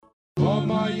For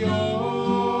my yoke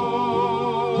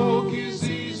is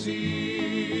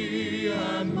easy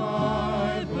and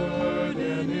my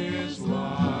burden is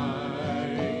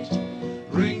light.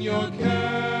 Bring your cares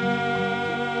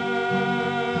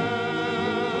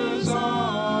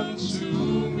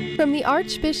unto me. From the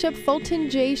Archbishop Fulton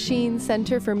J. Sheen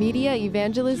Center for Media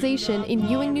Evangelization in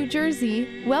Ewing, New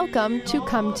Jersey, welcome to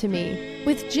Come to Me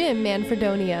with Jim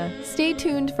Manfredonia. Stay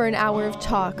tuned for an hour of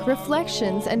talk,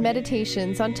 reflections, and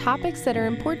meditations on topics that are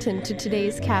important to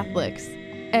today's Catholics.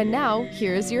 And now,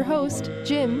 here's your host,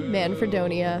 Jim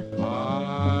Manfredonia.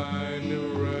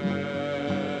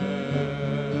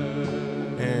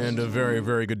 And a very,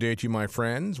 very good day to you, my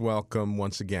friends. Welcome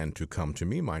once again to Come to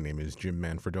Me. My name is Jim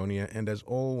Manfredonia, and as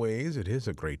always, it is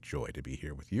a great joy to be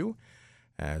here with you,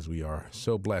 as we are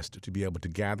so blessed to be able to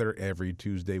gather every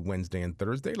Tuesday, Wednesday, and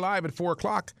Thursday live at 4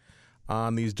 o'clock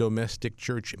on these domestic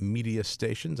church media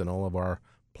stations and all of our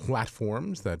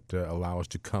platforms that allow us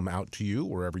to come out to you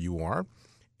wherever you are,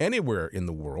 anywhere in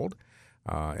the world.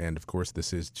 And, of course,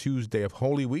 this is Tuesday of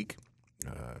Holy Week,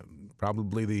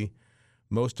 probably the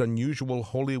most unusual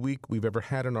Holy Week we've ever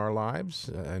had in our lives,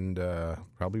 and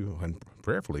probably and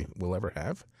prayerfully will ever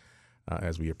have,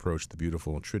 as we approach the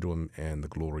beautiful Triduum and the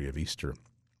glory of Easter.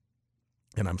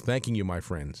 And I'm thanking you, my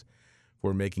friends,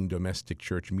 for making domestic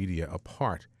church media a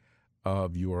part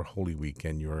of your Holy Week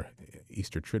and your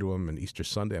Easter Triduum and Easter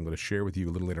Sunday. I'm going to share with you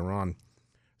a little later on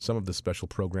some of the special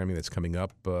programming that's coming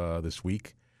up this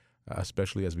week,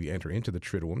 especially as we enter into the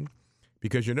Triduum,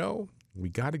 because, you know, we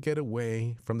got to get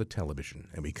away from the television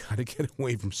and we got to get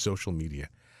away from social media.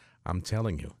 I'm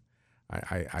telling you.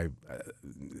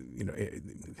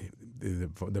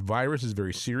 The virus is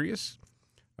very serious,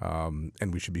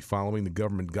 and we should be following the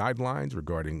government guidelines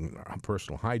regarding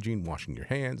personal hygiene, washing your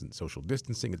hands, and social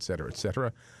distancing, et cetera, et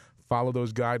cetera. Follow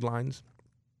those guidelines,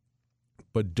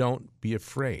 but don't be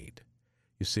afraid.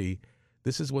 You see,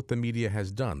 this is what the media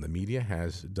has done. The media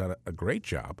has done a great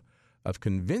job of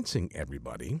convincing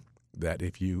everybody that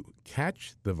if you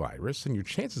catch the virus, and your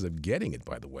chances of getting it,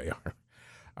 by the way,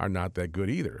 are not that good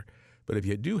either. But if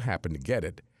you do happen to get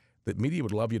it, the media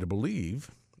would love you to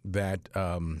believe that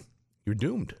you're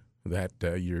doomed, that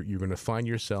you're going to find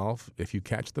yourself, if you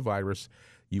catch the virus,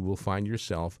 you will find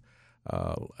yourself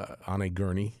on a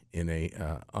gurney in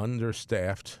a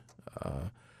understaffed,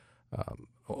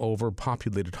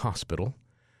 overpopulated hospital,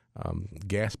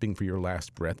 gasping for your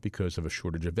last breath because of a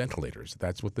shortage of ventilators.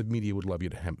 That's what the media would love you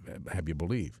to have you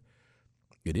believe.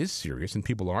 It is serious, and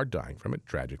people are dying from it,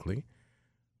 tragically,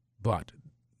 but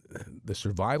the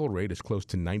survival rate is close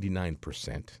to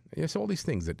 99%. Yes, all these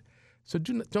things so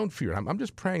don't fear. I'm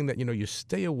just praying that, you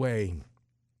stay away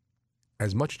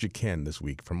as much as you can this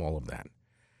week from all of that.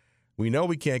 We know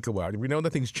we can't go out. We know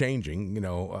nothing's changing,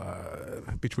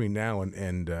 between now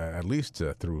and at least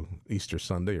through Easter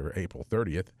Sunday or April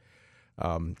 30th.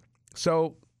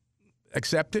 So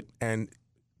accept it and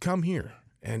come here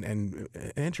and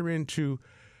enter into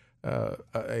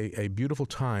a beautiful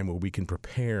time where we can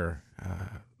prepare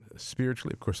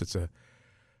spiritually. Of course, it's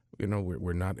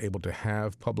we're not able to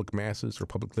have public masses or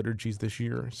public liturgies this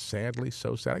year. Sadly,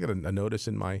 so sad. I got a notice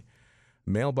in my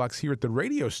mailbox here at the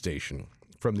radio station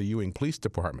from the Ewing Police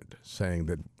Department saying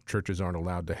that churches aren't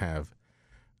allowed to have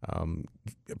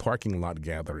parking lot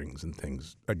gatherings and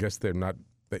things. I guess they're not.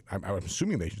 I'm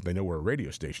assuming they know we're a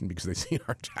radio station because they see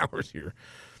our towers here.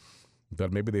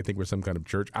 But maybe they think we're some kind of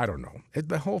church. I don't know.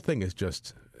 The whole thing is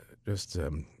just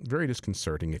very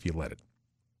disconcerting if you let it.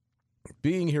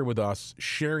 Being here with us,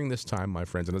 sharing this time, my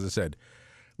friends, and as I said,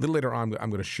 a little later on,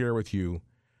 I'm going to share with you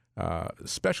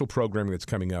special programming that's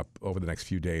coming up over the next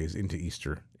few days into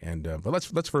Easter. And but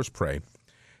let's first pray.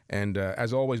 And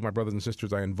as always, my brothers and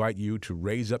sisters, I invite you to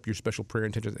raise up your special prayer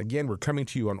intentions. Again, we're coming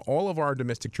to you on all of our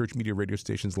domestic church media radio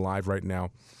stations live right now,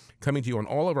 coming to you on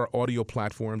all of our audio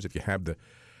platforms. If you have the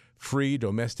free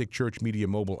domestic church media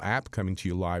mobile app, coming to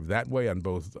you live that way on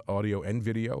both audio and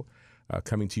video,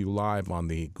 coming to you live on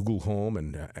the Google Home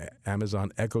and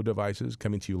Amazon Echo devices,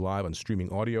 coming to you live on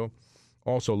streaming audio.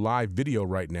 Also live video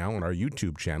right now on our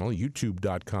YouTube channel,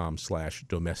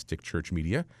 youtube.com/domestic church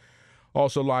media.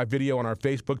 Also live video on our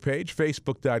Facebook page,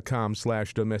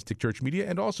 facebook.com/domestic church media,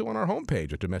 and also on our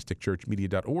homepage at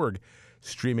domesticchurchmedia.org,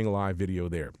 streaming live video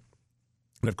there.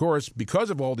 And of course, because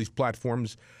of all these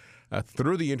platforms,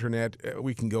 through the internet,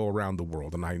 we can go around the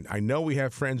world. And I know we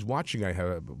have friends watching. I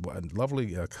have a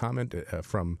lovely comment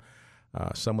from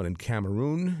someone in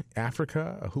Cameroon,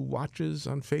 Africa, who watches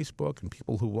on Facebook, and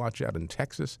people who watch out in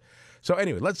Texas. So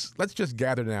anyway, let's just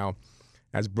gather now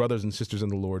as brothers and sisters in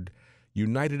the Lord,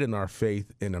 united in our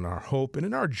faith and in our hope and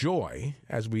in our joy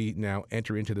as we now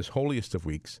enter into this holiest of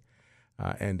weeks,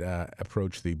 and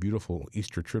approach the beautiful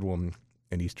Easter Triduum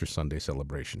and Easter Sunday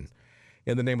celebration.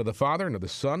 In the name of the Father, and of the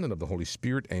Son, and of the Holy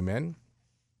Spirit, amen.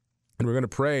 And we're going to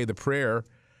pray the prayer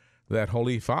that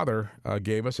Holy Father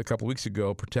gave us a couple weeks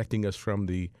ago, protecting us from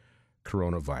the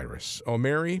coronavirus. O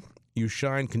Mary, you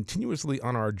shine continuously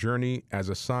on our journey as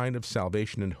a sign of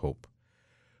salvation and hope.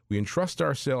 We entrust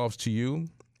ourselves to you,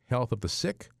 health of the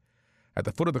sick. At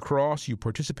the foot of the cross, you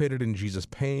participated in Jesus'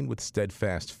 pain with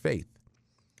steadfast faith.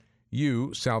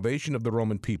 You, salvation of the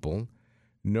Roman people,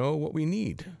 know what we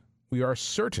need. We are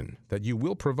certain that you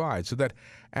will provide so that,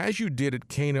 as you did at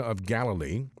Cana of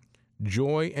Galilee,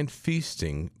 joy and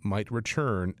feasting might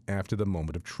return after the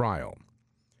moment of trial.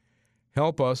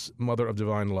 Help us, Mother of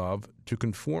Divine Love, to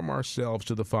conform ourselves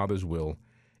to the Father's will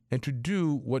and to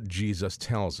do what Jesus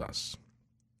tells us.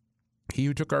 He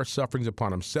who took our sufferings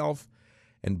upon himself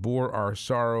and bore our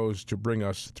sorrows to bring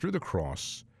us through the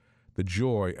cross the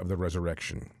joy of the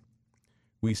resurrection.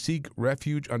 We seek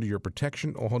refuge under your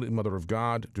protection, O Holy Mother of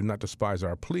God. Do not despise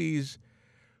our pleas,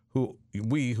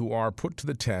 we who are put to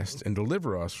the test, and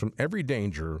deliver us from every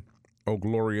danger, O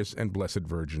glorious and blessed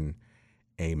Virgin.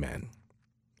 Amen.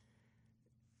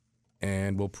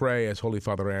 And we'll pray, as Holy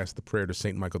Father asked, the prayer to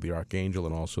St. Michael the Archangel,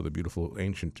 and also the beautiful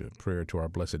ancient prayer to our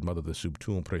Blessed Mother, the Sub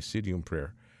Tuum Praesidium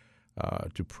prayer,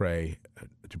 to pray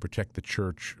to protect the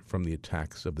Church from the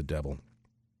attacks of the devil.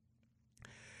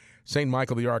 St.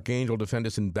 Michael the Archangel, defend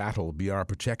us in battle, be our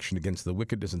protection against the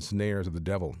wickedness and snares of the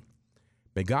devil.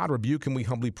 May God rebuke him, we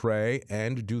humbly pray,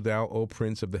 and do thou, O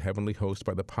Prince of the heavenly host,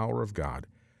 by the power of God,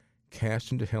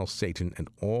 cast into hell Satan and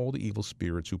all the evil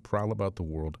spirits who prowl about the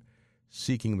world,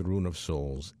 seeking the ruin of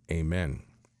souls. Amen.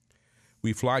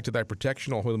 We fly to thy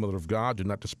protection, O Holy Mother of God. Do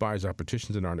not despise our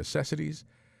petitions and our necessities,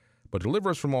 but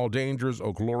deliver us from all dangers,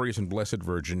 O glorious and blessed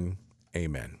Virgin.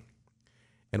 Amen.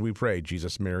 And we pray,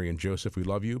 Jesus, Mary, and Joseph, we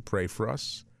love you. Pray for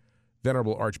us.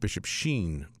 Venerable Archbishop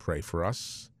Sheen, pray for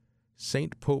us.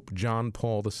 Saint Pope John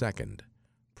Paul II,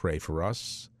 pray for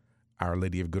us. Our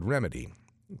Lady of Good Remedy,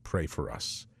 pray for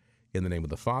us. In the name of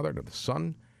the Father, and of the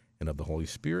Son, and of the Holy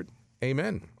Spirit.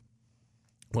 Amen.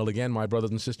 Well, again, my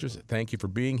brothers and sisters, thank you for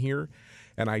being here.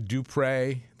 And I do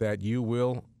pray that you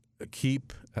will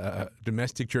keep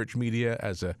Domestic Church Media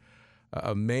as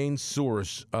a main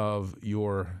source of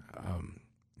your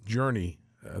journey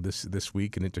this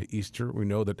week and into Easter. We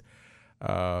know that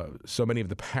so many of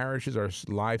the parishes are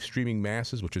live streaming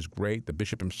masses, which is great. The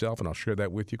bishop himself, and I'll share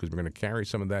that with you because we're going to carry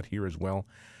some of that here as well.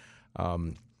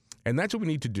 And that's what we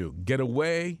need to do. Get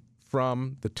away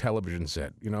from the television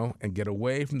set, and get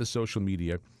away from the social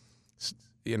media.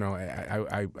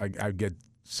 I get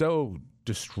so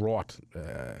distraught,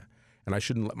 and I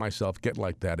shouldn't let myself get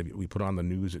like that. We put on the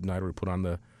news at night, or we put on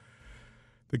the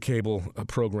cable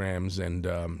programs,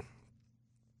 and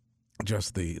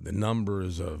just the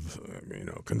numbers of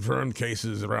confirmed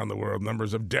cases around the world,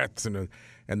 numbers of deaths, and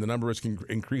the number is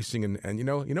increasing. And you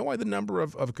know why the number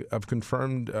of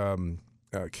confirmed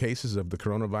cases of the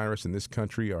coronavirus in this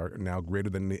country are now greater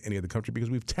than any other country? Because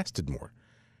we've tested more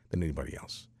than anybody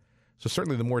else. So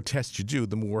certainly the more tests you do,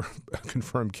 the more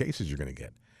confirmed cases you're going to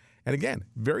get. And again,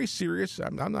 very serious.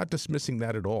 I'm not dismissing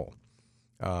that at all.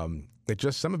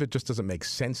 Some of it just doesn't make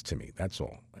sense to me. That's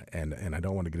all. And I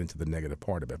don't want to get into the negative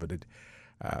part of it. But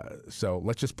so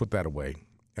let's just put that away.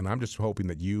 And I'm just hoping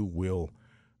that you will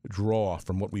draw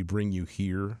from what we bring you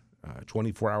here,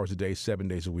 24 hours a day, 7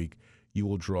 days a week. You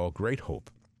will draw great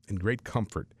hope and great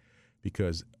comfort,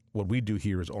 because what we do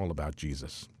here is all about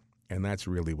Jesus. And that's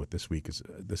really what this week is,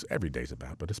 this every day is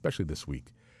about, but especially this week.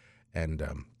 And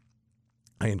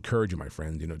I encourage you, my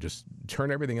friends, just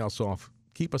turn everything else off.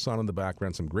 Keep us on in the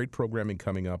background. Some great programming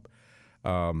coming up.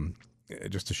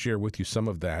 Just to share with you some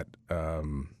of that. Let's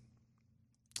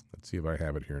see if I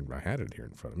have it here. I had it here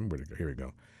in front of me. Here we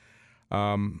go.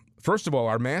 First of all,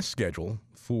 our Mass schedule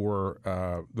for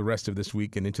the rest of this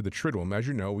week and into the Triduum. As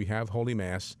you know, we have Holy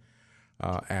Mass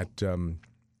at 8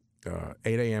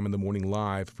 a.m. in the morning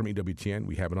live from EWTN.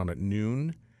 We have it on at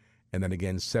noon, and then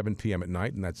again 7 p.m. at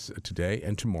night, and that's today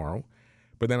and tomorrow.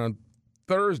 But then on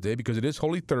Thursday, because it is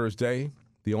Holy Thursday,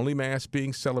 the only Mass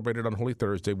being celebrated on Holy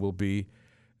Thursday will be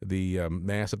the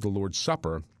Mass of the Lord's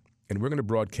Supper, and we're going to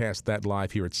broadcast that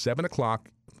live here at 7 o'clock,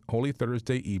 Holy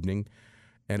Thursday evening,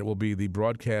 and it will be the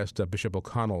broadcast of Bishop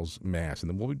O'Connell's Mass.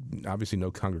 And there will be obviously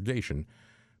no congregation,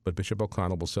 but Bishop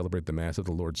O'Connell will celebrate the Mass of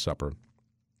the Lord's Supper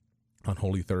on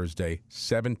Holy Thursday,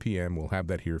 7 p.m. We'll have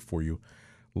that here for you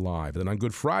live. And on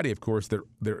Good Friday, of course, there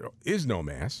is no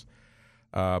Mass,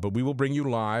 but we will bring you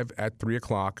live at 3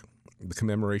 o'clock the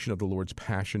commemoration of the Lord's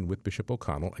Passion with Bishop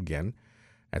O'Connell, again,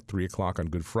 at 3 o'clock on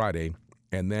Good Friday,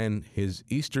 and then his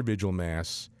Easter Vigil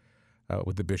Mass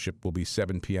with the bishop will be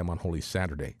 7 p.m. on Holy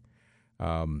Saturday.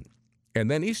 And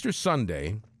then Easter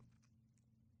Sunday,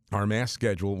 our Mass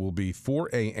schedule will be 4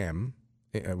 a.m.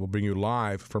 We'll bring you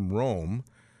live from Rome,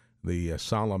 the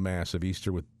solemn Mass of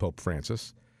Easter with Pope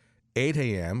Francis. 8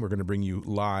 a.m., we're going to bring you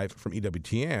live from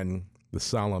EWTN, the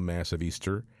solemn Mass of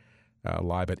Easter,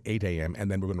 live at 8 a.m.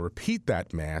 And then we're going to repeat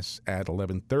that Mass at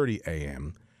 11:30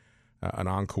 a.m., an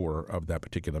encore of that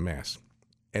particular Mass.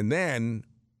 And then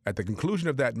at the conclusion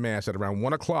of that Mass at around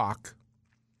 1 o'clock,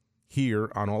 here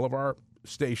on all of our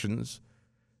stations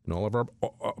and all of our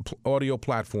audio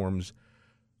platforms,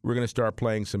 we're going to start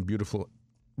playing some beautiful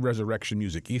resurrection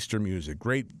music, Easter music,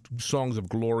 great songs of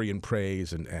glory and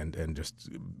praise, and just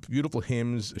beautiful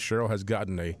hymns. Cheryl has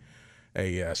gotten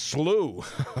a slew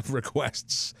of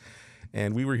requests,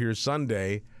 and we were here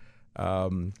Sunday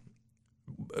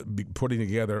putting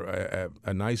together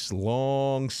a nice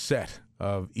long set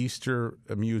of Easter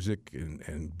music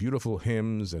and beautiful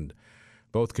hymns, and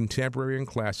both contemporary and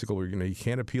classical. You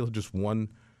can't appeal to just one.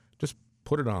 Just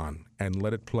put it on and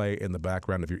let it play in the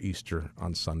background of your Easter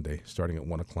on Sunday, starting at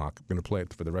 1 o'clock. We're going to play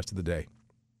it for the rest of the day,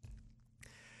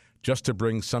 just to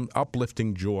bring some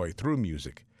uplifting joy through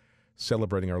music,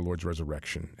 celebrating our Lord's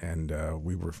resurrection. And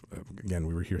we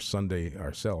were here Sunday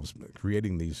ourselves,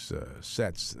 creating these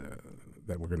sets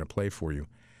that we're going to play for you.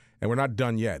 And we're not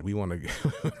done yet. We want to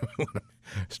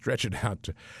stretch it out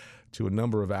to a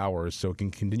number of hours so it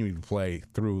can continue to play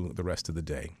through the rest of the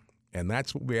day. And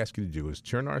that's what we ask you to do, is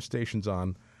turn our stations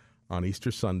on Easter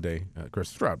Sunday. Of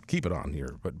course, throughout, keep it on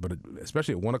here, but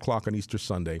especially at 1 o'clock on Easter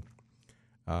Sunday,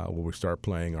 where we start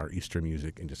playing our Easter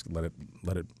music, and just let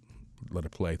it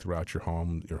play throughout your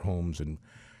homes, and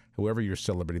whoever you're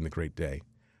celebrating the great day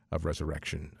of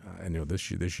resurrection. And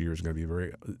this year is going to be a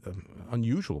very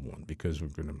unusual one, because we're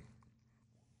going to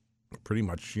pretty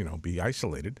much be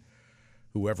isolated.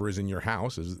 Whoever is in your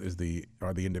house are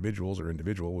the individual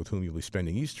with whom you'll be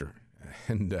spending Easter,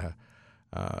 and there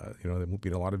won't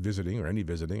be a lot of visiting, or any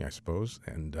visiting, I suppose,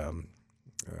 and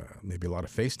maybe a lot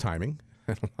of FaceTiming,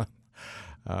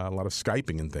 a lot of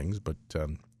Skyping and things. But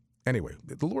anyway,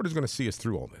 the Lord is going to see us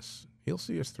through all this. He'll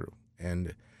see us through.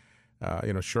 And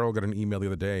Cheryl got an email the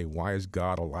other day. Why is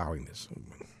God allowing this?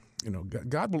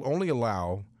 God will only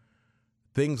allow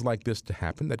things like this to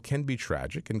happen that can be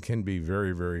tragic and can be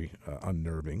very, very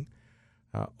unnerving,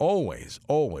 always,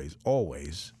 always,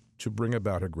 always to bring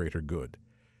about a greater good.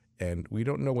 And we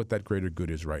don't know what that greater good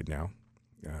is right now.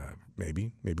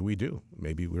 Maybe we do.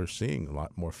 Maybe we're seeing a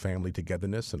lot more family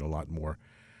togetherness and a lot more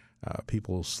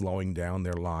people slowing down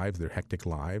their lives, their hectic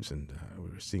lives, and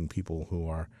we're seeing people who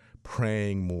are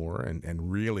praying more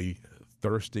and really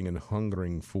thirsting and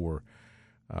hungering for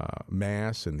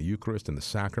Mass and the Eucharist and the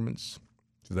sacraments,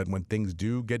 so that when things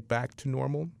do get back to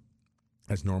normal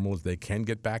as they can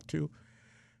get back to,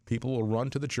 people will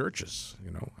run to the churches.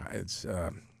 It's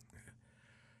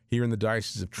here in the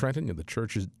Diocese of Trenton, the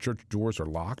church doors are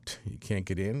locked. You can't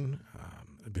get in.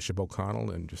 Bishop O'Connell,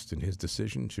 and just in his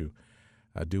decision to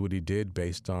do what he did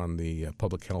based on the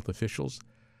public health officials,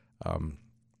 I'm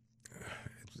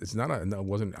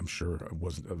sure it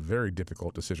wasn't a very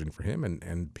difficult decision for him,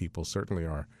 and people certainly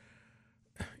are,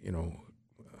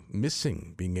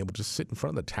 missing being able to sit in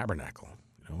front of the tabernacle,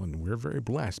 and we're very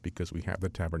blessed because we have the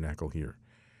tabernacle here,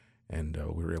 and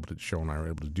we were able to, Cheryl and I were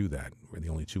able to do that. We're the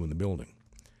only two in the building.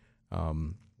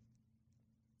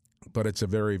 But it's a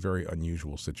very, very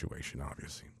unusual situation,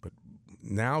 obviously. But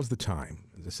now's the time,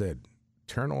 as I said,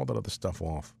 turn all that other stuff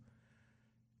off.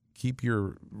 Keep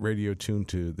your radio tuned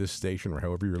to this station or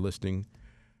however you're listening.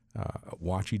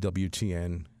 Watch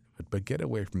EWTN, but get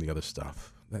away from the other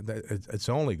stuff. It's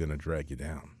only going to drag you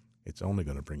down. It's only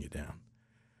going to bring you down.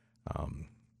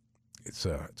 It's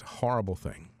a horrible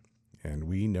thing, and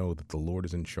we know that the Lord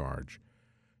is in charge,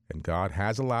 and God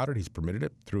has allowed it. He's permitted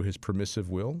it through His permissive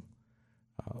will.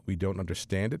 We don't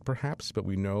understand it, perhaps, but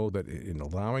we know that in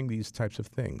allowing these types of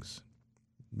things,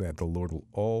 that the Lord will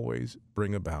always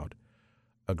bring about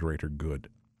a greater good.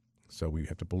 So we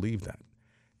have to believe that.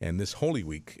 And this Holy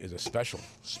Week is a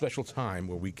special time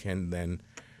where we can then,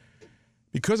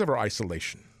 because of our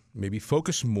isolation, maybe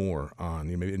focus more on,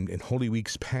 maybe in Holy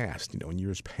Weeks past, in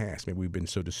years past, maybe we've been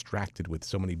so distracted with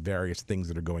so many various things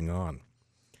that are going on,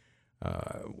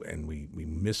 and we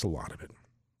miss a lot of it.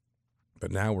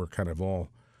 But now we're kind of all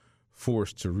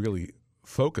forced to really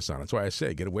focus on it. That's why I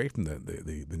say get away from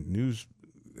the news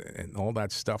and all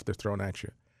that stuff they're throwing at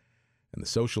you, and the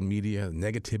social media, the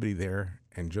negativity there,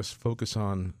 and just focus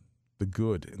on the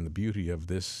good and the beauty of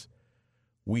this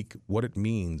week, what it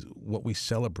means, what we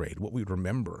celebrate, what we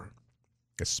remember,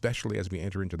 especially as we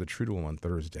enter into the Triduum on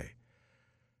Thursday,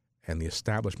 and the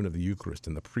establishment of the Eucharist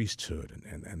and the priesthood,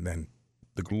 and then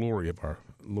the glory of our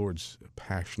Lord's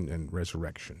passion and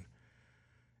resurrection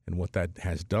and what that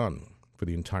has done for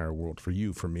the entire world, for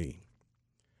you, for me.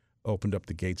 Opened up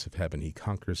the gates of heaven. He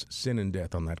conquers sin and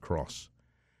death on that cross,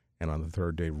 and on the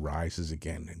third day rises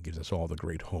again and gives us all the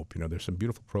great hope. You know, there's some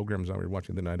beautiful programs we were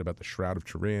watching tonight about the Shroud of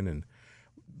Turin, and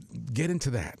get into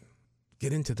that.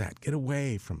 Get into that. Get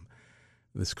away from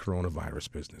this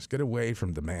coronavirus business. Get away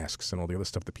from the masks and all the other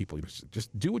stuff that people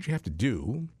just do what you have to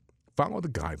do, follow the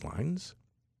guidelines,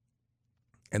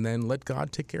 and then let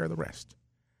God take care of the rest.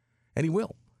 And he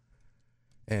will.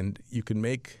 And you can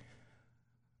make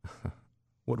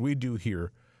what we do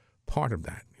here part of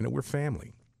that. You know, we're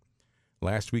family.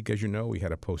 Last week, as you know, we had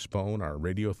to postpone our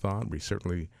radiothon. We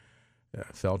certainly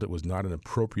felt it was not an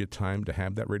appropriate time to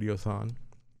have that radiothon.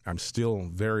 I'm still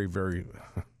very, very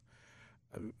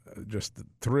just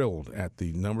thrilled at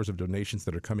the numbers of donations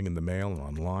that are coming in the mail and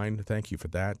online. Thank you for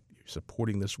that. You're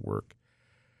supporting this work.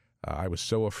 I was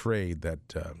so afraid that,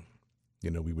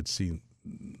 we would see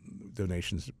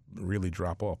donations really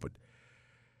drop off, but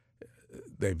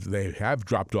they have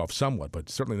dropped off somewhat, but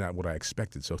certainly not what I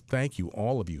expected. So thank you,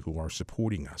 all of you who are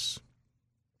supporting us,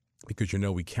 because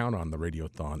we count on the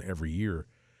Radiothon every year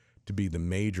to be the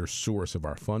major source of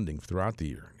our funding throughout the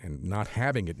year, and not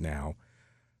having it now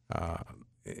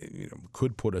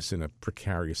could put us in a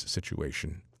precarious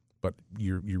situation. But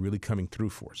you're really coming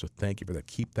through for us, so thank you for that.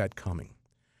 Keep that coming.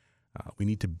 We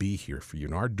need to be here for you.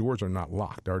 And our doors are not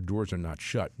locked. Our doors are not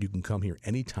shut. You can come here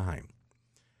anytime.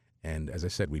 And as I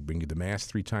said, we bring you the Mass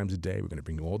 3 times a day. We're going to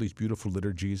bring you all these beautiful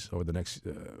liturgies over the next,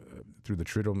 through the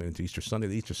Triduum into Easter Sunday.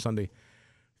 The Easter Sunday,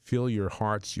 fill your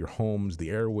hearts, your homes, the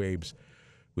airwaves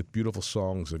with beautiful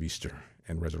songs of Easter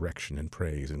and resurrection and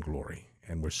praise and glory.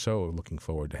 And we're so looking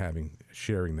forward to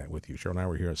sharing that with you. Cheryl and I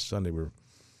were here on Sunday.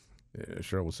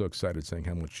 Cheryl was so excited, saying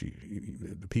how much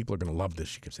the people are going to love this.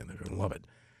 She kept saying they're going to love it.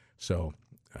 So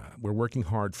we're working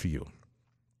hard for you.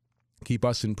 Keep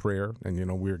us in prayer.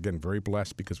 And, we're getting very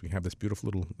blessed because we have this beautiful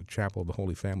little chapel of the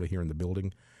Holy Family here in the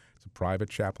building. It's a private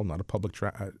chapel, not a public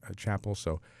chapel.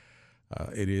 So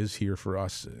it is here for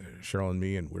us, Cheryl and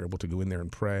me, and we're able to go in there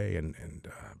and pray and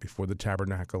before the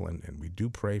tabernacle. And we do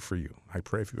pray for you. I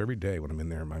pray for you every day when I'm in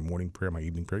there, my morning prayer, my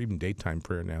evening prayer, even daytime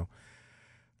prayer now.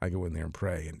 I go in there and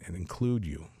pray and include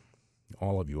you,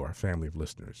 all of you, our family of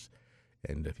listeners.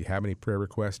 And if you have any prayer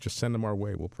requests, just send them our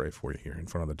way. We'll pray for you here in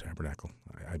front of the tabernacle.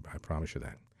 I promise you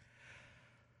that.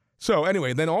 So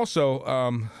anyway, then also,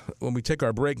 when we take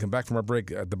our break, come back from our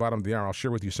break at the bottom of the hour, I'll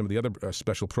share with you some of the other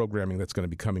special programming that's going to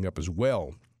be coming up as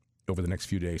well over the next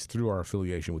few days through our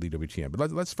affiliation with EWTN.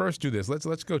 But let's first do this.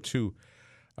 Let's go to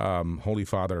Holy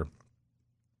Father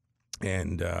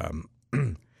and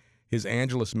his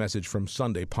Angelus message from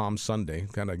Sunday, Palm Sunday.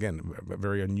 Kind of, again, a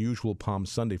very unusual Palm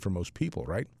Sunday for most people,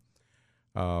 right?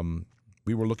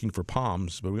 We were looking for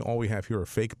palms, but all we have here are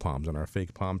fake palms and our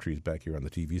fake palm trees back here on the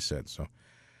TV set. So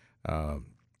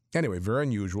anyway, very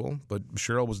unusual, but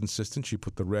Cheryl was insistent. She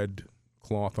put the red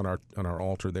cloth on our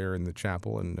altar there in the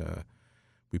chapel, and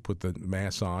we put the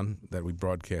Mass on that we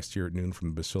broadcast here at noon from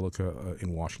the Basilica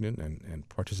in Washington and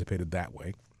participated that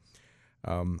way.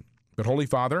 But Holy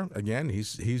Father, again,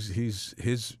 his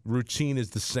routine is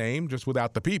the same, just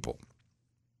without the people.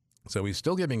 So he's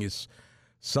still giving his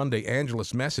Sunday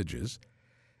Angelus messages,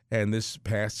 and this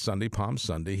past Sunday, Palm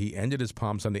Sunday, he ended his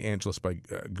Palm Sunday Angelus by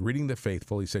greeting the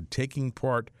faithful. He said, taking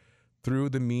part through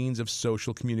the means of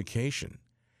social communication.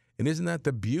 And isn't that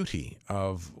the beauty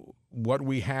of what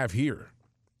we have here?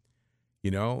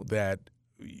 That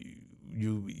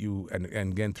you and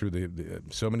again, through the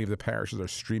so many of the parishes are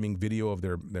streaming video of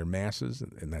their masses,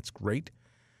 and that's great.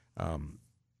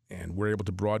 And we're able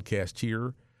to broadcast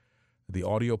here the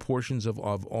audio portions of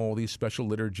all these special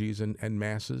liturgies and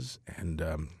masses. And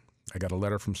I got a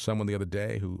letter from someone the other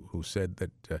day who said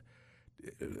that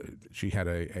she had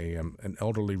an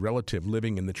elderly relative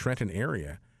living in the Trenton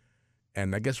area,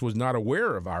 and I guess was not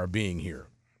aware of our being here,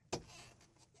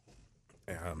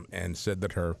 and said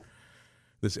that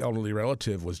this elderly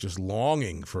relative was just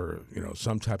longing for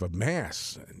some type of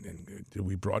mass. And did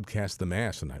we broadcast the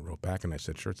mass? And I wrote back and I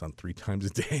said, sure, it's on 3 times a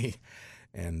day.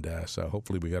 And so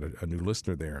hopefully we got a new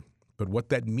listener there. But what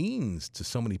that means to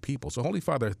so many people. So Holy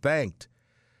Father thanked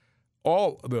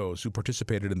all those who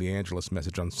participated in the Angelus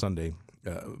message on Sunday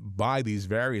by these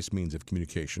various means of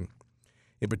communication.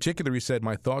 In particular, he said,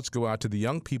 my thoughts go out to the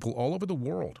young people all over the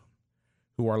world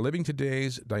who are living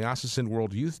today's Diocesan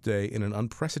World Youth Day in an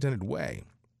unprecedented way.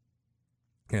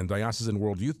 And Diocesan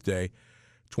World Youth Day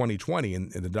 2020 in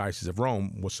the Diocese of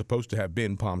Rome was supposed to have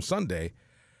been Palm Sunday.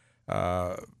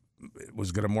 It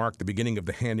was going to mark the beginning of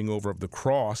the handing over of the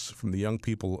cross from the young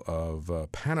people of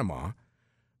Panama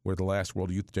where the last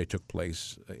World Youth Day took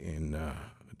place in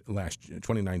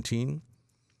 2019,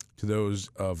 to those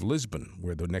of Lisbon,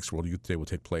 where the next World Youth Day will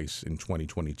take place in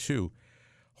 2022.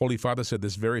 Holy Father said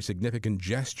this very significant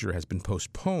gesture has been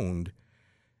postponed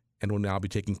and will now be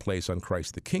taking place on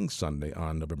Christ the King Sunday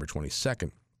on November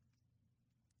 22nd.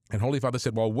 And Holy Father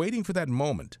said, while waiting for that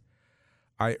moment,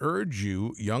 I urge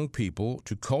you, young people,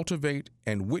 to cultivate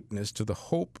and witness to the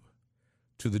hope,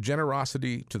 to the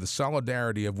generosity, to the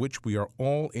solidarity of which we are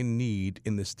all in need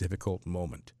in this difficult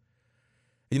moment.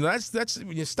 You know, that's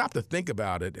when you stop to think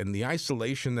about it, and the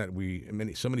isolation that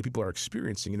so many people are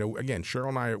experiencing. You know, again, Cheryl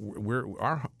and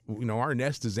I, our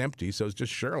nest is empty, so it's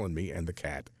just Cheryl and me and the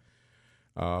cat.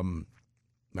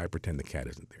 I pretend the cat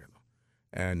isn't there though,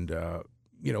 and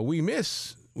we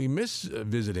miss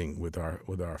visiting with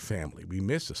our family. We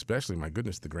miss, especially, my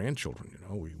goodness, the grandchildren. You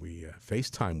know, we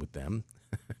FaceTime with them,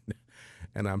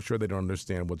 and I'm sure they don't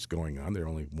understand what's going on. They're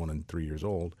only 1 and 3 years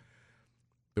old,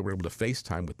 but we're able to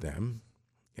FaceTime with them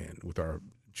and with our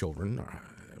children, our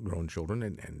grown children,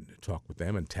 and talk with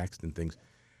them and text and things.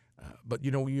 But,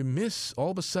 you miss,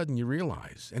 all of a sudden you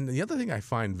realize. And the other thing I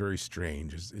find very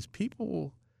strange is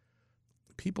people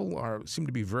seem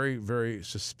to be very, very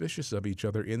suspicious of each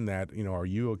other in that, are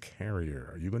you a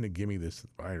carrier? Are you going to give me this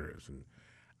virus? And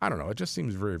I don't know. It just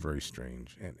seems very, very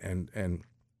strange.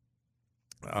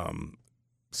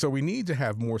 So we need to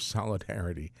have more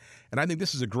solidarity. And I think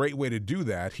this is a great way to do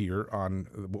that here on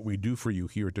what we do for you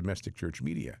here at Domestic Church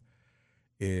Media.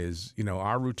 Is,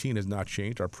 our routine has not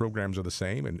changed. Our programs are the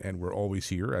same, and we're always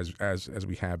here as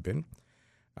we have been.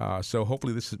 So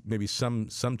hopefully this is maybe some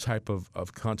type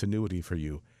of continuity for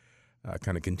you,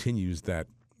 kind of continues that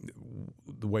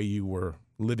the way you were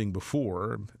living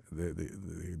before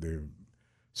the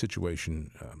situation,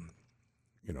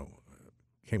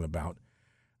 came about,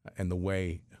 and the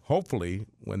way, hopefully,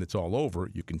 when it's all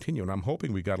over, you continue. And I'm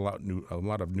hoping we got a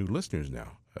lot of new listeners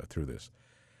now through this.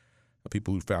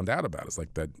 People who found out about it,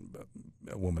 like that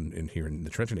woman here in the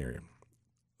Trenton area.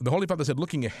 The Holy Father said,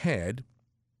 looking ahead,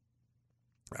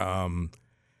 I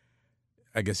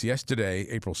guess yesterday,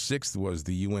 April 6th, was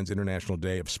the UN's International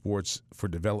Day of Sports for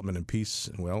Development and Peace.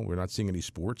 Well, we're not seeing any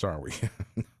sports, are we?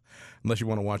 Unless you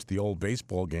want to watch the old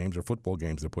baseball games or football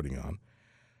games they're putting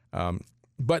on.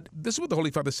 But this is what the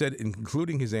Holy Father said in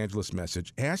concluding his Angelus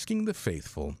message, asking the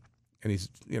faithful, and he's,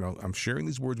 I'm sharing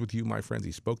these words with you, my friends.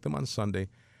 He spoke them on Sunday,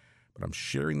 but I'm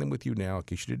sharing them with you now in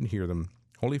case you didn't hear them.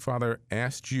 Holy Father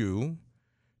asked you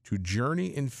to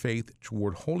journey in faith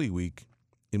toward Holy Week,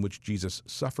 in which Jesus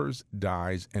suffers,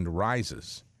 dies, and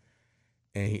rises.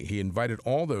 And he invited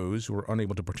all those who were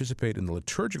unable to participate in the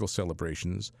liturgical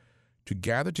celebrations to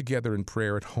gather together in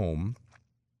prayer at home,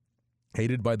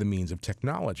 aided by the means of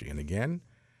technology. And again,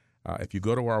 if you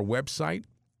go to our website,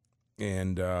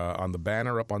 and on the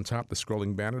banner up on top, the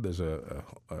scrolling banner, there's a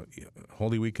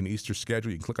Holy Week and Easter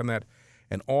schedule. You can click on that,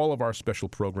 and all of our special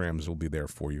programs will be there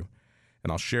for you.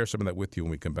 And I'll share some of that with you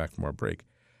when we come back from our break.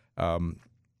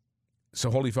 So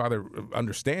Holy Father,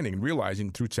 understanding and realizing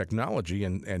through technology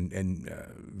and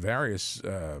various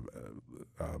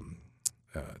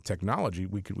technology,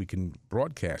 we can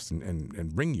broadcast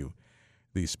and bring you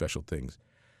these special things.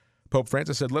 Pope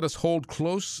Francis said, let us hold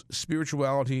close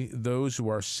spirituality those who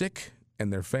are sick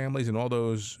and their families and all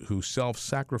those who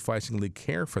self-sacrificingly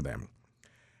care for them.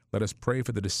 Let us pray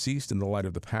for the deceased in the light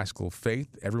of the Paschal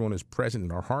faith. Everyone is present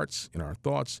in our hearts, in our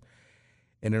thoughts,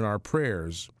 and in our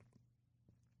prayers.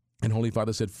 And Holy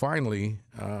Father said, finally,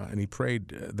 and he prayed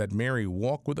that Mary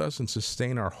walk with us and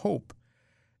sustain our hope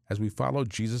as we follow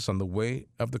Jesus on the way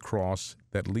of the cross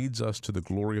that leads us to the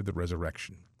glory of the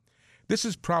resurrection. This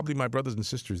is probably, my brothers and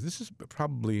sisters, this is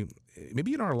probably,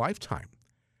 maybe in our lifetime,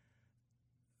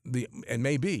 the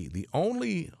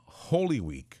only Holy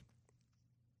Week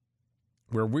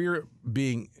where we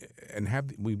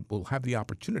will have the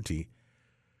opportunity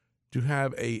to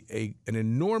have an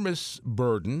enormous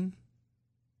burden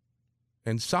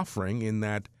and suffering in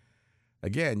that,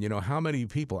 again, how many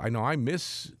people, I know I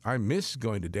miss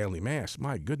going to daily Mass,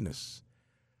 my goodness,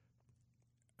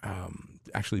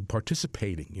 actually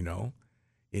participating,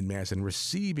 in Mass and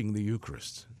receiving the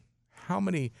Eucharist. How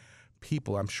many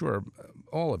people, I'm sure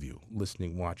all of you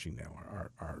listening, watching now,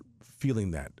 are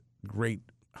feeling that great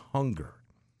hunger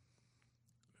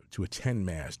to attend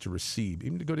Mass, to receive,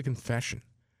 even to go to confession.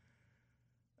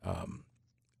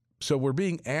 So we're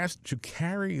being asked to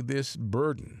carry this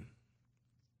burden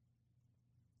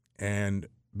and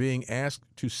being asked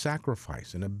to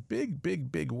sacrifice in a big,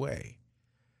 big, big way.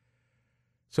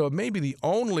 So it may be the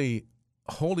only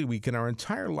Holy Week in our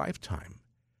entire lifetime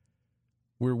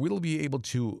where we'll be able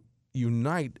to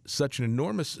unite such an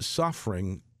enormous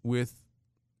suffering with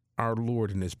our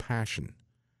Lord in his passion,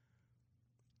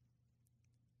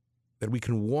 that we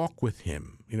can walk with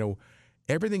him.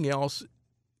 Everything else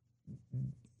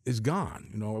is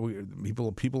gone.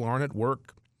 People aren't at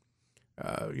work.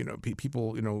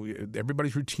 People,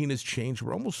 everybody's routine has changed.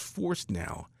 We're almost forced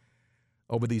now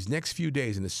over these next few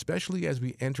days, and especially as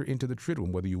we enter into the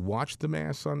Triduum, whether you watch the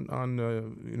Mass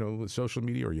on social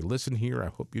media or you listen here, I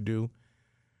hope you do,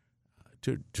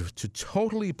 to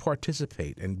totally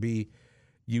participate and be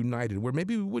united, where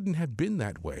maybe we wouldn't have been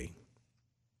that way,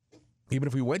 even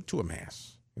if we went to a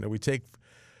Mass. We take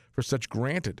for such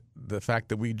granted the fact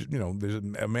that there's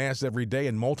a Mass every day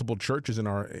in multiple churches in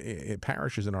our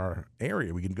parishes in our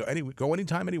area. We can go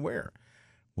anytime, anywhere.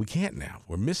 We can't now.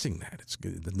 We're missing that. It's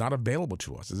not available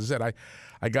to us. As I said,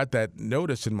 I got that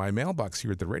notice in my mailbox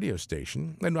here at the radio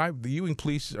station, and the Ewing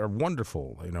police are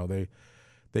wonderful.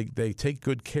 They take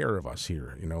good care of us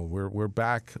here. We're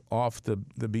back off the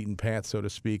beaten path, so to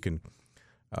speak, and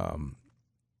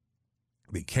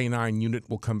the canine unit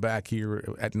will come back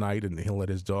here at night, and he'll let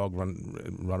his dog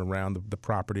run around the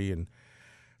property, and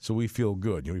so we feel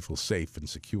good. We feel safe and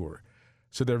secure.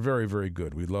 So they're very, very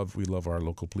good. We love our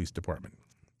local police department.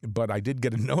 But I did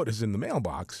get a notice in the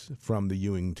mailbox from the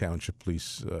Ewing Township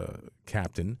Police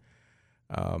captain,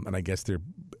 and I guess they're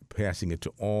passing it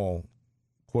to all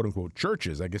quote-unquote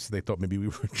churches. I guess they thought maybe we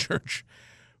were a church,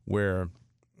 where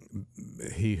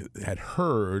he had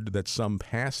heard that some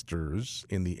pastors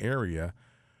in the area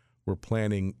were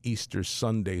planning Easter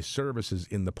Sunday services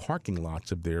in the parking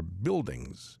lots of their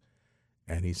buildings.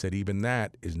 And he said even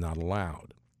that is not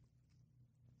allowed.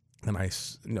 And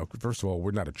first of all,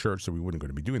 we're not a church, so we wouldn't going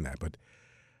to be doing that. But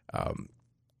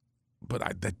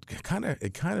that kind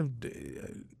of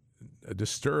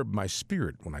disturbed my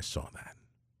spirit when I saw that,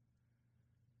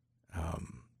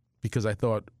 because I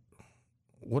thought,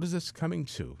 what is this coming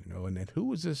to? And then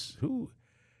who is this?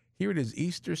 Here it is,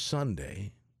 Easter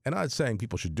Sunday, and I'm not saying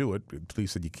people should do it. The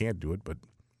police said you can't do it, but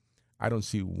I don't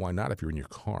see why not if you're in your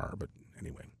car. But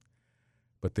anyway,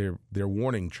 but they're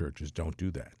warning churches, don't do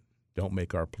that. Don't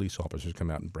make our police officers come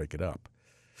out and break it up.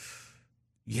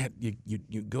 Yet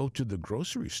you go to the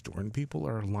grocery store and people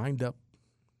are lined up,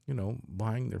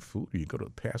 buying their food. Or you go to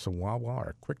pass a Wawa or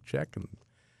a Quick Check and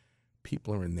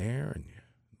people are in there, and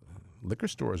liquor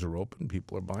stores are open.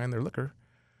 People are buying their liquor.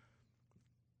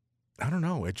 I don't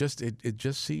know. It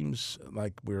just seems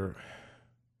like there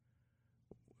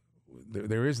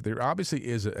obviously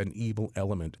is an evil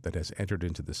element that has entered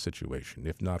into this situation,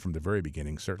 if not from the very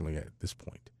beginning, certainly at this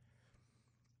point.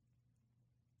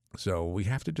 So we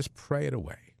have to just pray it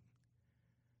away,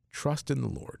 trust in the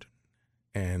Lord,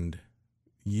 and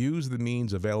use the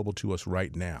means available to us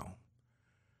right now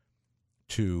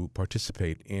to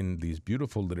participate in these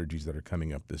beautiful liturgies that are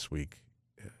coming up this week.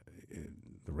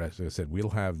 The rest, as I said, we'll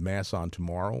have Mass on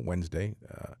tomorrow, Wednesday,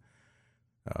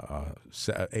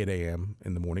 8 a.m.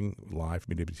 in the morning, live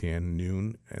from 8 to 10,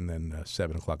 noon, and then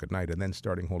 7 o'clock at night. And then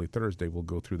starting Holy Thursday, we'll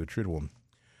go through the Triduum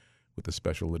with the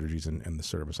special liturgies and the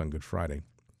service on Good Friday.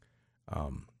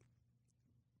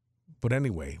 But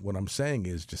anyway, what I'm saying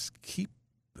is just keep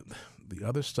the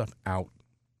other stuff out.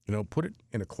 Put it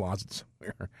in a closet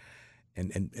somewhere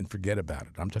and forget about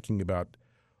it. I'm talking about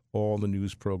all the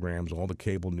news programs, all the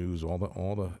cable news, all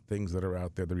the things that are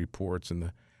out there, the reports and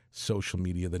the social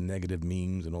media, the negative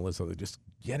memes and all this other. Just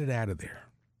get it out of there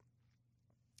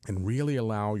and really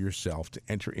allow yourself to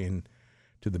enter in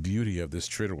to the beauty of this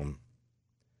Triduum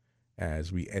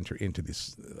as we enter into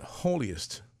this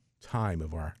holiest time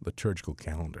of our liturgical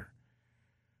calendar.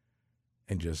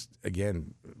 And just,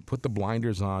 again, put the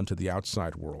blinders on to the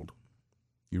outside world.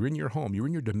 You're in your home. You're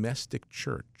in your domestic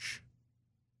church.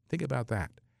 Think about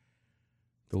that.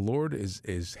 The Lord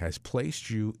has placed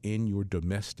you in your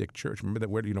domestic church. Remember that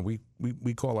word?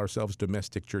 We call ourselves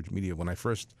Domestic Church Media. When I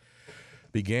first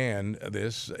began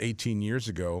this 18 years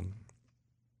ago,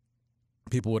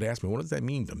 people would ask me, what does that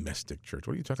mean, domestic church?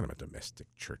 What are you talking about,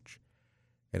 domestic church?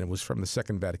 And it was from the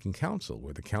Second Vatican Council,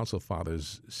 where the Council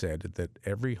Fathers said that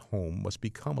every home must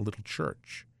become a little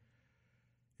church.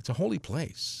 It's a holy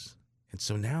place. And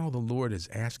so now the Lord is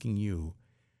asking you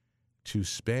to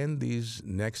spend these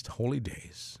next holy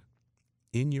days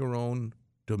in your own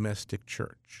domestic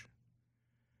church,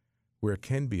 where it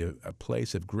can be a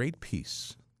place of great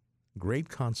peace, great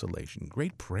consolation,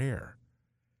 great prayer.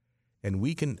 And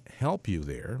we can help you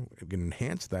there. We can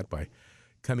enhance that by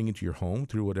coming into your home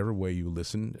through whatever way you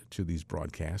listen to these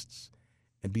broadcasts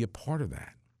and be a part of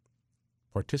that.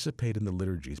 Participate in the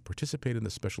liturgies, participate in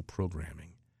the special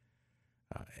programming.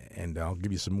 And I'll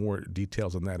give you some more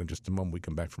details on that in just a moment. We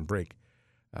come back from break.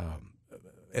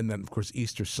 And then, of course,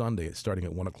 Easter Sunday, starting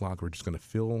at 1 o'clock, we're just going to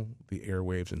fill the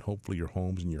airwaves and hopefully your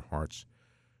homes and your hearts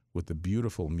with the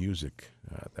beautiful music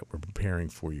that we're preparing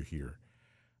for you here,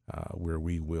 where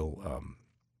we will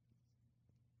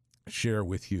share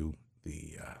with you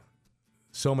the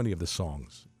so many of the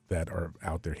songs that are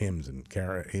out there, hymns and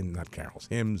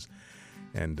hymns,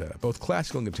 and both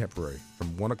classical and contemporary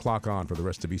from 1 o'clock on for the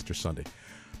rest of Easter Sunday.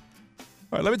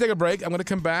 All right, let me take a break. I'm going to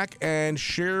come back and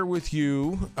share with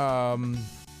you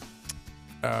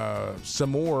some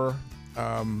more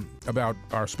about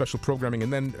our special programming,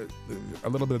 and then a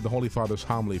little bit of the Holy Father's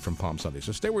homily from Palm Sunday.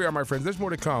 So stay where you are, my friends. There's more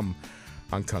to come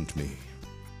on Come to Me.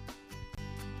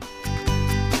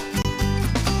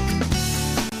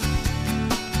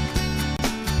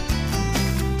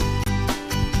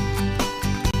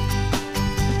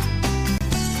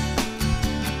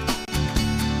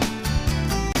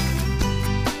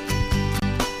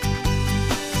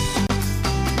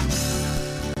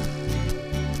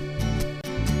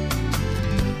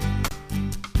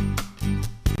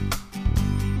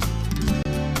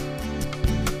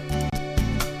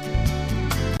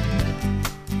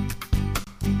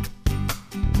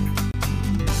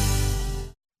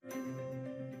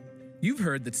 You've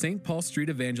heard that St. Paul Street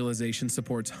Evangelization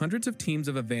supports hundreds of teams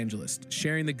of evangelists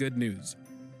sharing the good news.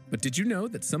 But did you know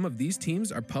that some of these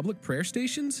teams are public prayer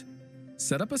stations?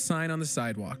 Set up a sign on the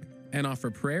sidewalk and offer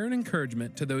prayer and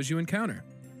encouragement to those you encounter.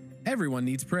 Everyone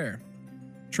needs prayer.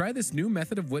 Try this new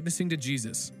method of witnessing to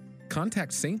Jesus.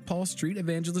 Contact St. Paul Street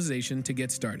Evangelization to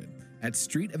get started at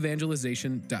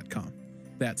streetevangelization.com.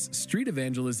 That's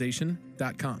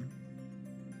streetevangelization.com.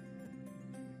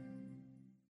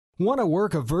 Want to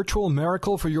work a virtual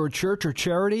miracle for your church or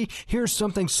charity? Here's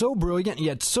something so brilliant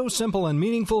yet so simple and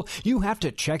meaningful, you have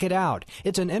to check it out.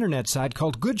 It's an internet site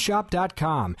called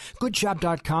goodshop.com.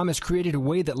 Goodshop.com has created a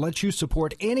way that lets you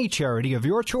support any charity of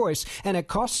your choice, and it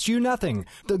costs you nothing.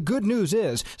 The good news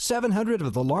is 700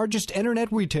 of the largest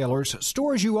internet retailers,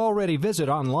 stores you already visit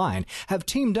online, have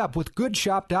teamed up with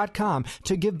goodshop.com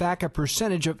to give back a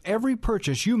percentage of every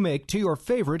purchase you make to your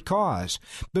favorite cause.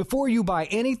 Before you buy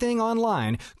anything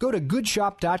online, go to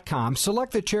goodshop.com,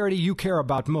 select the charity you care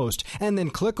about most, and then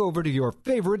click over to your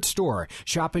favorite store.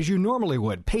 Shop as you normally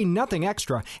would, pay nothing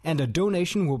extra, and a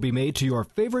donation will be made to your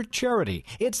favorite charity.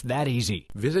 It's that easy.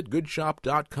 Visit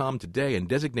goodshop.com today and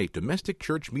designate Domestic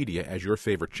Church Media as your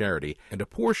favorite charity, and a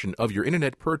portion of your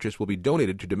internet purchase will be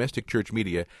donated to Domestic Church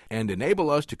Media and enable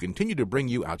us to continue to bring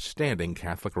you outstanding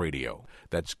Catholic radio.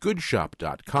 That's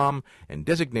goodshop.com and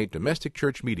designate Domestic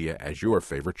Church Media as your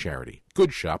favorite charity.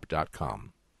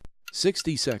 Goodshop.com.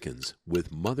 60 Seconds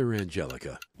with Mother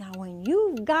Angelica. Now, when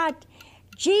you've got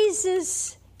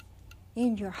Jesus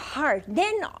in your heart,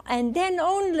 then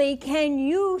only can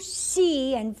you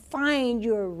see and find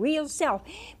your real self.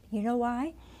 You know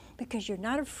why? Because you're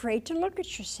not afraid to look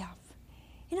at yourself.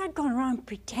 You're not going around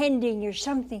pretending you're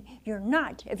something you're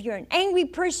not. If you're an angry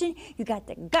person, you got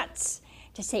the guts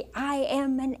to say, I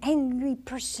am an angry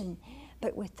person.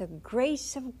 But with the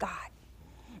grace of God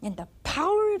and the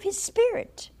power of His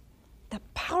Spirit,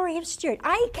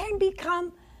 I can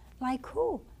become like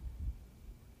who?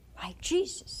 Like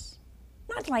Jesus.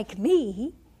 Not like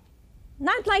me,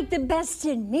 not like the best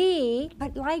in me,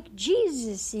 but like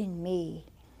Jesus in me.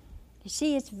 You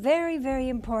see, it's very, very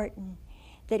important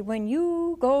that when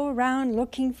you go around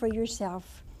looking for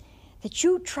yourself, that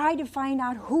you try to find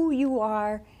out who you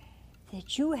are,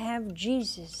 that you have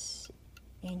Jesus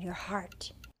in your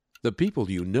heart. The people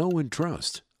you know and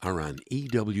trust are on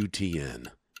EWTN.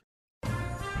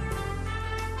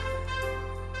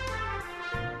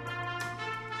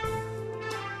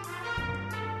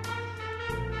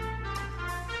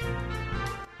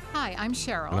 Hi, I'm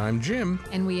Cheryl. And I'm Jim.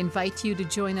 And we invite you to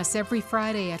join us every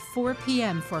Friday at 4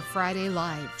 p.m. for Friday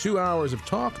Live. 2 hours of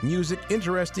talk, music,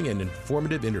 interesting and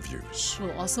informative interviews.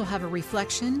 We'll also have a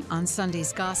reflection on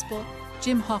Sunday's Gospel,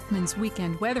 Jim Hoffman's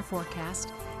weekend weather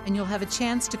forecast, and you'll have a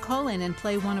chance to call in and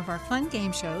play one of our fun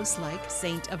game shows like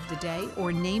Saint of the Day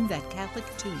or Name That Catholic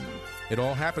Tune. It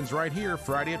all happens right here,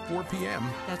 Friday at 4 p.m.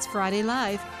 That's Friday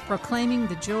Live, proclaiming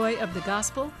the joy of the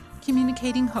gospel,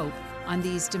 communicating hope on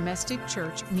these domestic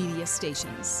church media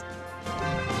stations.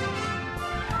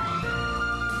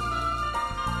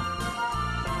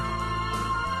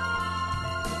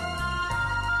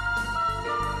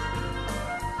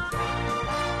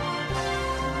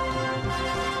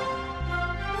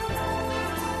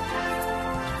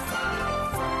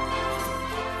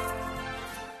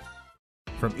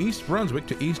 From East Brunswick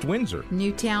to East Windsor,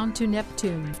 Newtown to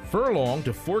Neptune, Furlong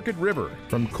to Forked River,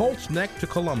 from Colts Neck to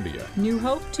Columbia, New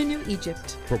Hope to New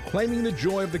Egypt. Proclaiming the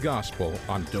joy of the gospel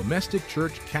on Domestic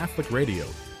Church Catholic Radio.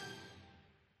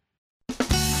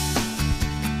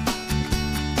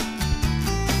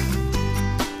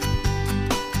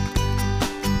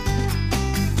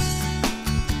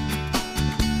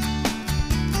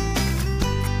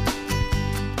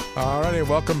 All righty,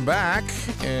 welcome back.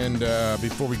 And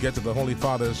before we get to the Holy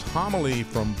Father's homily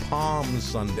from Palm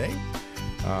Sunday,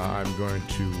 I'm going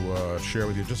to share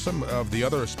with you just some of the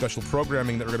other special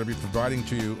programming that we're going to be providing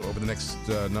to you over the next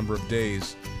number of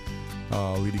days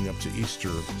leading up to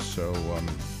Easter. So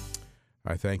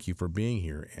I thank you for being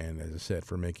here and, as I said,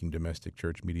 for making Domestic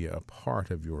Church Media a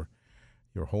part of your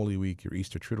Holy Week, your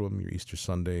Easter Triduum, your Easter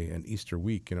Sunday, and Easter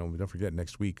week. You know, don't forget,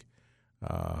 next week,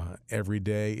 every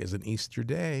day is an Easter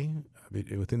day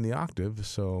within the octave,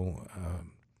 so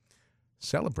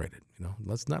celebrate it. You know,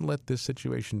 let's not let this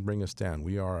situation bring us down.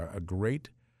 We are a great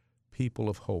people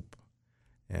of hope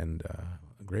and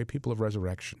a great people of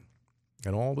resurrection,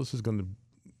 and all this is going to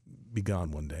be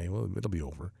gone one day. Well, it'll be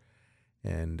over,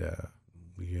 and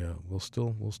we'll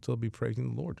still be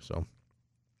praising the Lord. So.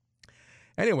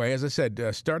 Anyway, as I said,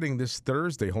 starting this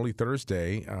Thursday, Holy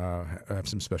Thursday, I have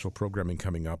some special programming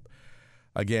coming up.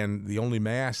 Again, the only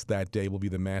Mass that day will be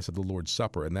the Mass of the Lord's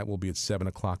Supper, and that will be at 7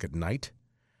 o'clock at night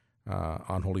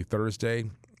on Holy Thursday,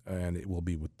 and it will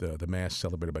be with the Mass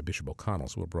celebrated by Bishop O'Connell,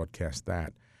 so we'll broadcast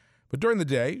that. But during the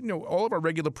day, you know, all of our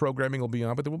regular programming will be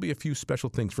on, but there will be a few special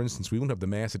things. For instance, we won't have the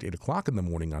Mass at 8 o'clock in the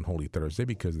morning on Holy Thursday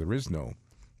because there is no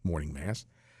morning Mass.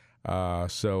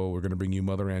 So we're going to bring you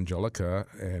Mother Angelica,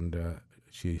 and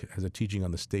she has a teaching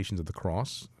on the Stations of the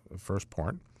Cross, the first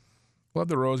part. We'll have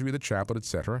the Rosary, the Chaplet,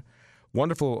 etc.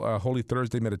 Wonderful Holy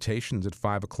Thursday meditations at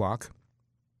 5 o'clock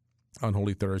on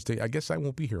Holy Thursday. I guess I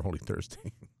won't be here Holy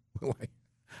Thursday, will I?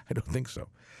 I don't think so.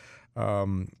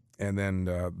 And then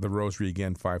the Rosary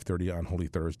again, 5:30 on Holy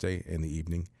Thursday in the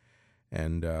evening.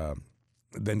 And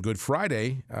then Good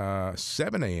Friday,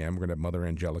 7 a.m., we're going to have Mother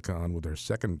Angelica on with her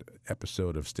second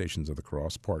episode of Stations of the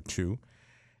Cross, Part 2.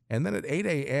 And then at 8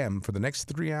 a.m. for the next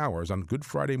 3 hours on Good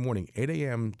Friday morning, 8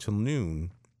 a.m. till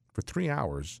noon for 3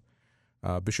 hours,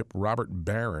 Bishop Robert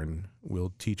Barron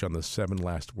will teach on the 7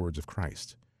 last words of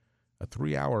Christ, a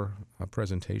 3-hour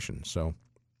presentation. So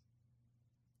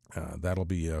that'll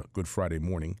be a Good Friday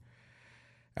morning.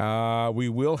 We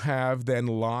will have then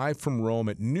live from Rome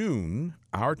at noon,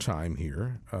 our time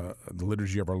here, the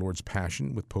Liturgy of Our Lord's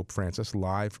Passion with Pope Francis,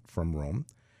 live from Rome.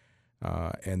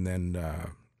 And then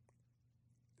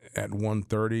at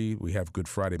 1:30, we have Good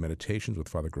Friday meditations with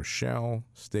Father Groeschel,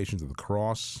 Stations of the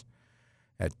Cross.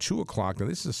 At 2 o'clock, now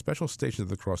this is a special Stations of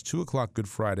the Cross, 2 o'clock Good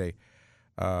Friday,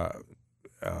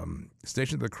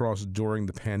 Stations of the Cross during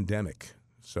the pandemic.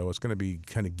 So it's going to be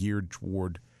kind of geared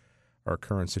toward our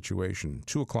current situation.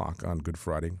 2 o'clock on Good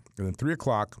Friday. And then 3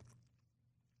 o'clock,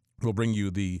 we'll bring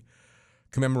you the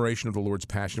commemoration of the Lord's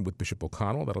Passion with Bishop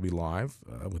O'Connell. That'll be live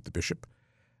with the bishop.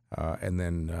 And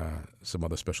then some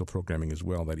other special programming as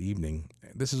well that evening.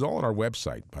 This is all on our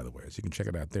website, by the way, so you can check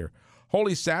it out there.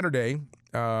 Holy Saturday,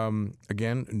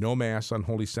 again, no Mass on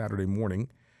Holy Saturday morning.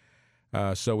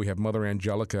 So we have Mother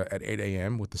Angelica at 8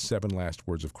 a.m. with the 7 last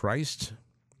words of Christ.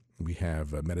 We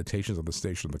have meditations on the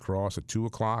Station of the Cross at 2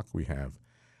 o'clock. We have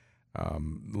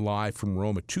live from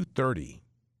Rome at 2:30,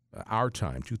 our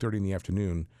time, 2:30 in the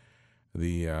afternoon,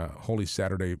 the Holy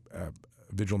Saturday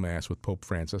Vigil Mass with Pope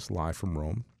Francis, live from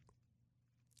Rome.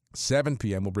 7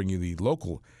 p.m. we'll bring you the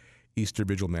local Easter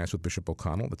Vigil Mass with Bishop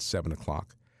O'Connell. That's 7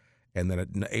 o'clock. And then at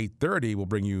 8:30, we'll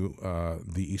bring you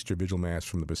the Easter Vigil Mass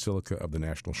from the Basilica of the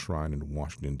National Shrine in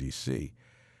Washington, D.C.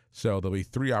 So there'll be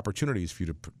 3 opportunities for you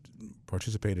to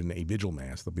participate in a Vigil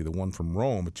Mass. There'll be the one from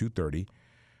Rome at 2:30,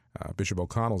 Bishop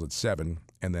O'Connell's at 7,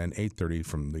 and then 8:30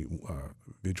 from the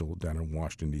Vigil down in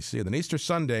Washington, D.C. And then Easter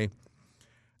Sunday,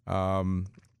 we're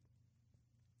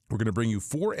going to bring you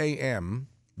 4 a.m.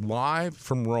 live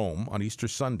from Rome on Easter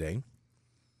Sunday,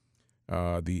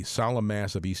 the Solemn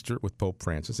Mass of Easter with Pope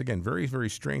Francis. Again, very, very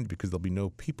strange because there'll be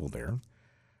no people there.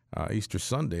 Easter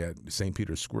Sunday at St.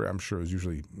 Peter's Square, I'm sure, is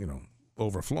usually,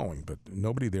 overflowing, but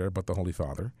nobody there but the Holy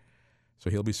Father. So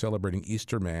he'll be celebrating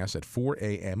Easter Mass at 4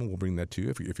 a.m., and we'll bring that to you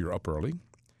if you're up early.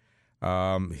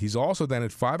 He's also then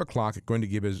at 5 o'clock going to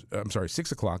give his,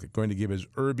 6 o'clock going to give his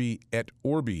Urbi et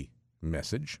Orbi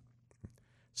message,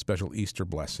 special Easter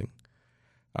blessing.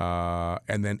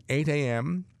 And then 8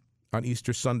 a.m. on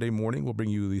Easter Sunday morning, we'll bring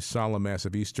you the Solemn Mass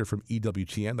of Easter from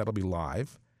EWTN. That'll be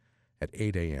live at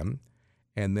 8 a.m.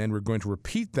 And then we're going to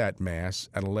repeat that Mass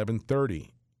at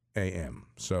 11:30 a.m.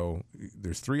 So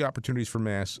there's 3 opportunities for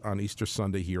Mass on Easter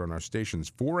Sunday here on our stations.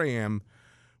 4 a.m.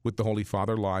 with the Holy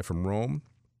Father live from Rome.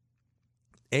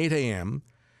 8 a.m.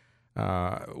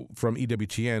 From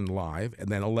EWTN live. And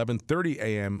then 11:30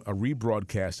 a.m. a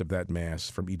rebroadcast of that Mass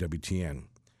from EWTN.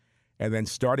 And then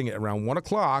starting at around 1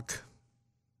 o'clock,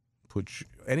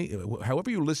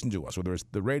 however you listen to us, whether it's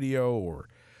the radio or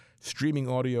streaming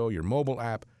audio, your mobile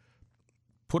app,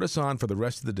 put us on for the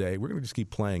rest of the day. We're going to just keep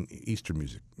playing Easter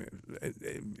music,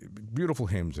 beautiful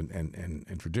hymns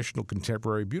and traditional,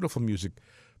 contemporary, beautiful music,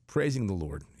 praising the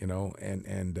Lord,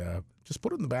 and just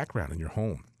put it in the background in your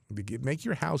home. Make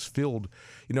your house filled,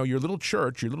 your little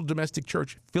church, your little domestic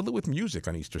church, fill it with music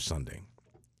on Easter Sunday.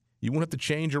 You won't have to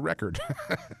change a record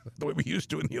the way we used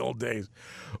to in the old days.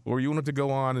 Or you won't have to go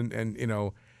on and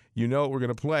what we're going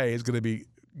to play is going to be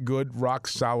good,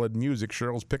 rock-solid music.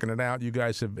 Cheryl's picking it out. You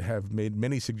guys have made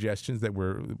many suggestions that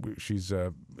she's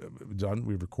done.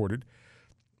 We've recorded.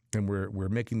 And we're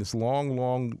making this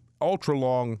long,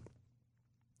 ultra-long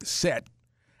set,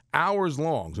 hours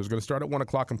long. So it's going to start at 1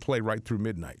 o'clock and play right through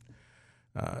midnight.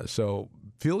 So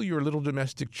fill your little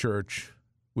domestic church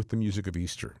with the music of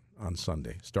Easter on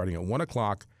Sunday, starting at 1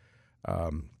 o'clock.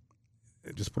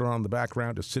 Just put it on in the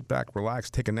background. Just sit back, relax,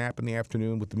 take a nap in the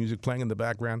afternoon with the music playing in the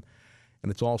background.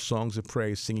 And it's all songs of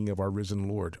praise, singing of our risen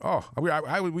Lord. Oh, we were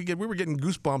getting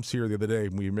goosebumps here the other day.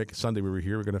 When we make Sunday, we were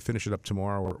here. We're going to finish it up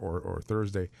tomorrow or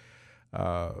Thursday.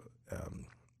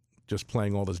 Just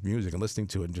playing all this music and listening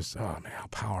to it, and just oh man, how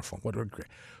powerful! What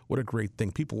a great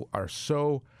thing! People are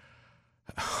so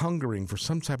hungering for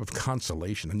some type of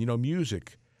consolation, and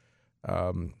music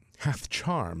hath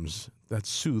charms that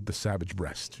soothe the savage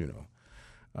breast.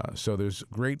 So there's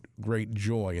great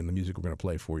joy in the music we're going to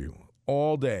play for you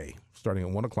all day, starting at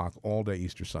 1 o'clock, all day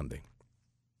Easter Sunday.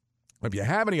 If you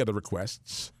have any other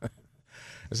requests, I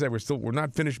said we're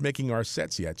not finished making our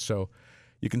sets yet, so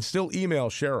you can still email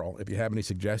Cheryl if you have any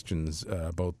suggestions,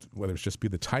 both whether it's just be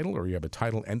the title or you have a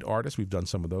title and artist. We've done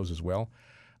some of those as well.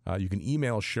 You can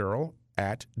email Cheryl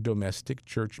at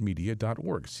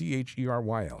domesticchurchmedia.org,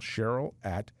 Cheryl, Cheryl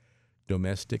at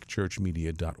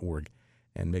domesticchurchmedia.org,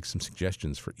 and make some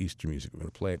suggestions for Easter music. We're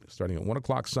going to play it starting at 1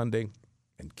 o'clock Sunday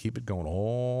and keep it going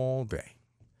all day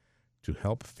to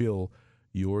help fill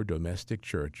your domestic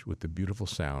church with the beautiful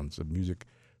sounds of music,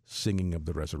 singing of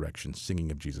the resurrection, singing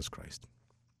of Jesus Christ.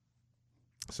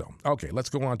 So, okay, let's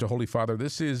go on to Holy Father.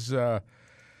 This is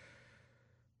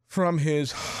from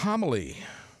his homily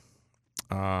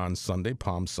on Sunday,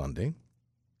 Palm Sunday.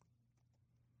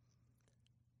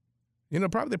 There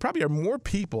probably are more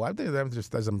people. I think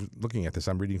just as I'm looking at this,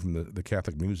 I'm reading from the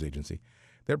Catholic News Agency.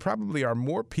 There probably are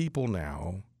more people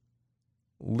now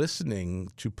listening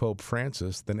to Pope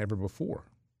Francis than ever before,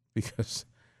 because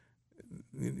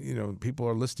people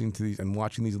are listening to these and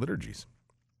watching these liturgies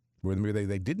where maybe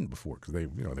they didn't before because they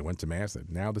went to Mass.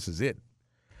 Now this is it.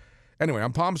 Anyway,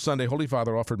 on Palm Sunday, Holy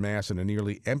Father offered Mass in a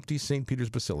nearly empty St. Peter's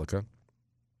Basilica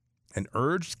and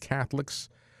urged Catholics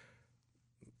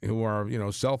who are,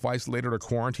 self-isolated or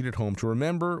quarantined at home to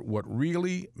remember what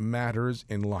really matters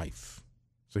in life.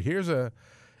 So here's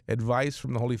advice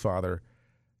from the Holy Father.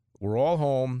 We're all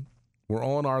home. We're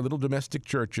all in our little domestic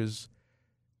churches.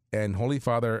 And Holy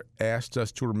Father asked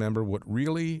us to remember what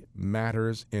really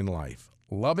matters in life: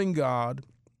 loving God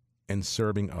and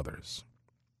serving others.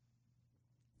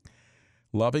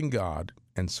 Loving God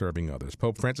and serving others.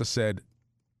 Pope Francis said,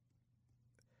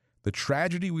 "The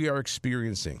tragedy we are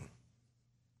experiencing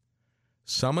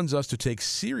summons us to take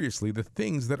seriously the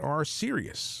things that are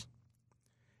serious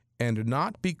and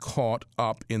not be caught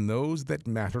up in those that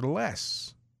matter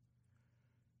less.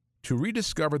 To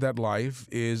rediscover that life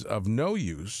is of no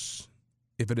use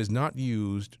if it is not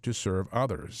used to serve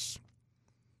others.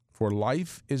 For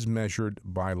life is measured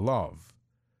by love,"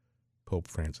 Pope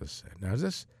Francis said. Now,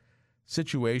 this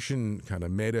situation kind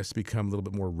of made us become a little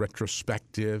bit more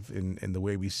retrospective in the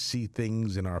way we see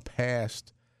things in our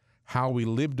past, how we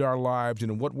lived our lives,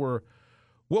 what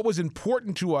was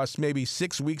important to us maybe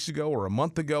 6 weeks ago or a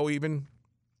month ago even.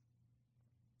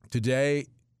 Today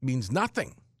means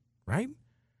nothing, right?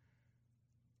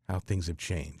 How things have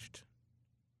changed.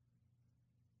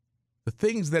 The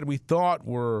things that we thought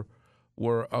were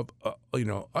of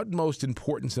utmost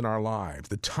importance in our lives,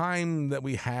 the time that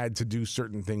we had to do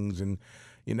certain things, and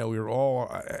we were all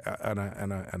on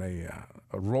a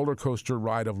roller coaster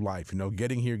ride of life,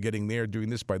 getting here, getting there, doing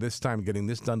this by this time, getting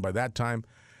this done by that time,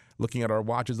 looking at our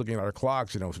watches, looking at our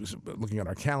clocks, looking at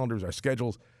our calendars, our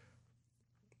schedules.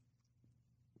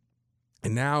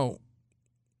 And now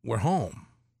we're home.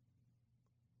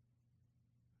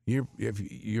 If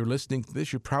you're listening to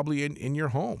this, you're probably in your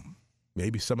home.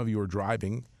 Maybe some of you are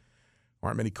driving.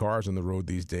 Aren't many cars on the road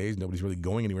these days. Nobody's really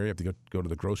going anywhere. You have to go to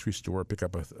the grocery store, pick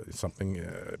up something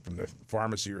from the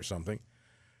pharmacy or something.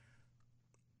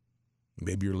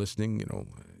 Maybe you're listening,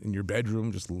 in your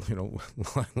bedroom, just,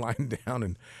 lying down.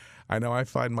 And I know I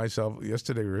find myself,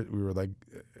 yesterday we were like,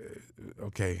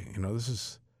 okay,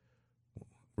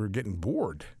 we're getting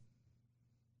bored.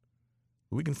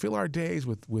 We can fill our days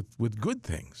with good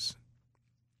things,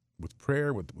 with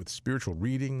prayer, with spiritual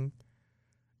reading,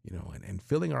 and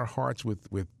filling our hearts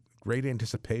with great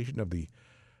anticipation of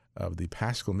the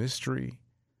Paschal mystery,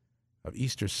 of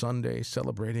Easter Sunday,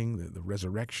 celebrating the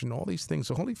resurrection, all these things.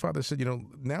 So Holy Father said,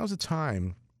 now's the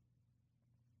time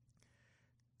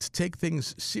to take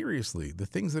things seriously, the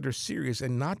things that are serious,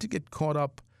 and not to get caught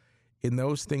up in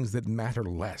those things that matter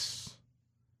less.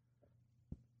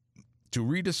 To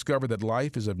rediscover that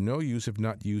life is of no use if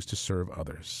not used to serve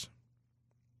others.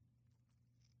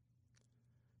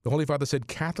 The Holy Father said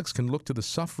Catholics can look to the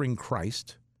suffering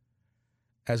Christ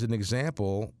as an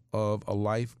example of a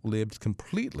life lived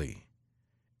completely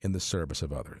in the service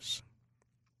of others.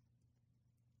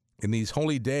 In these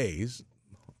holy days,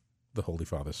 the Holy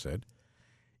Father said,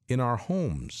 in our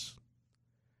homes,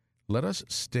 let us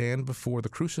stand before the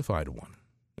crucified one.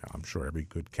 Now, I'm sure every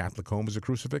good Catholic home is a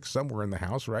crucifix somewhere in the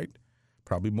house, right?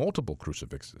 Probably multiple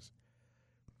crucifixes.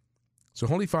 So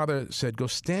Holy Father said, go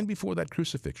stand before that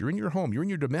crucifix. You're in your home. You're in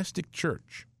your domestic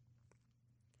church.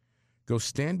 Go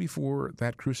stand before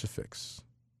that crucifix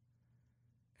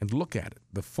and look at it,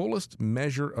 the fullest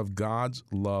measure of God's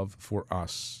love for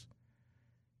us.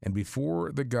 And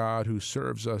before the God who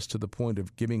serves us to the point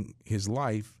of giving his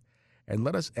life, and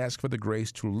let us ask for the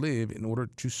grace to live in order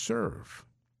to serve.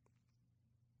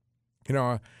 We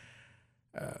have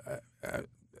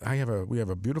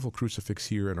a beautiful crucifix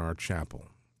here in our chapel,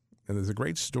 and there's a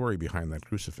great story behind that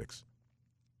crucifix.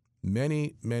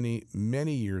 Many, many,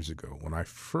 many years ago, when I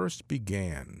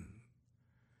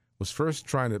was first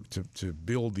trying to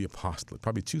build the apostolate,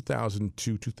 probably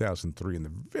 2002, 2003, in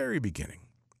the very beginning,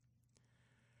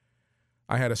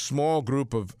 I had a small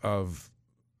group of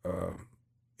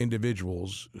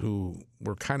individuals who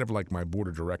were kind of like my board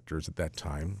of directors at that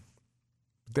time.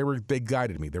 They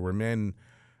guided me. There were men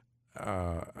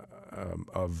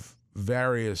of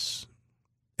various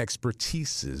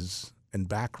expertises and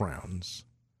backgrounds,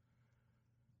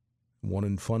 one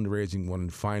in fundraising, one in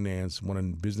finance, one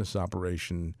in business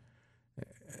operation,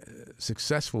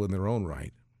 successful in their own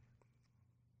right.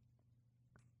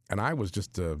 And I was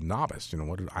just a novice.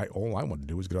 All I wanted to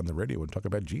do was get on the radio and talk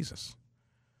about Jesus.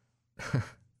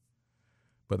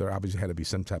 But there obviously had to be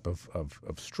some type of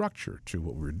structure to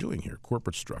what we were doing here,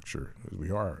 corporate structure.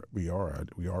 We are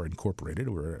incorporated.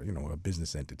 We're a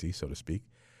business entity, so to speak,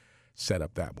 set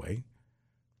up that way.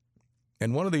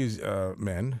 And one of these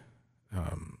men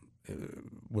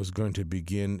was going to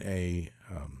begin a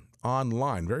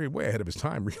online, very way ahead of his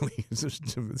time, really. This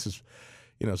is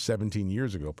 17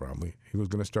 years ago probably. He was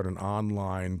going to start an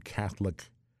online Catholic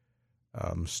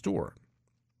store.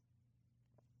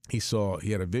 He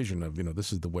had a vision of,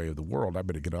 this is the way of the world. I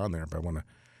better get on there if I want to,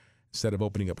 instead of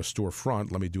opening up a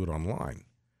storefront, let me do it online.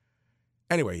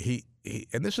 Anyway,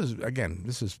 and this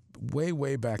is way,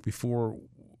 way back before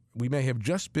we may have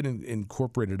just been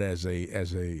incorporated as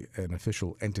an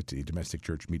official entity, Domestic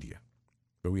Church Media.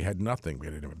 But we had nothing. We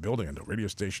had a building and a radio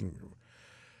station,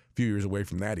 a few years away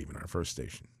from that even, our first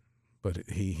station. But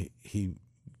he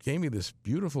gave me this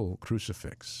beautiful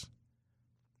crucifix.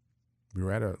 We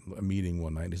were at a meeting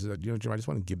one night. He said, Jim, I just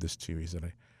want to give this to you. He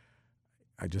said,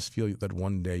 I just feel that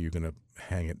one day you're going to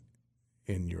hang it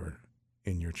in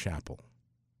your chapel,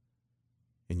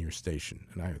 in your station.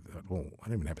 And I thought, well, I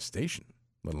don't even have a station,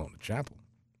 let alone a chapel.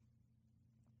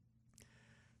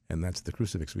 And that's the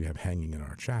crucifix we have hanging in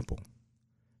our chapel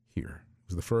here. It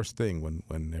was the first thing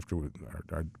when after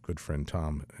our good friend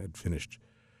Tom had finished,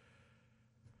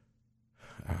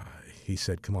 he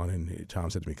said, come on in. Tom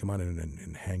said to me, come on in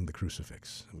and hang the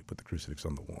crucifix. And we put the crucifix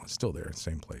on the wall. It's still there,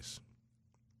 same place.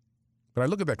 But I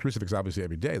look at that crucifix obviously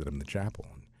every day that I'm in the chapel.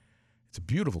 And it's a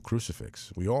beautiful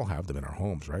crucifix. We all have them in our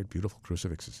homes, right? Beautiful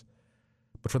crucifixes.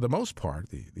 But for the most part,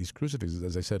 these crucifixes,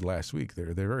 as I said last week,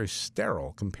 they're very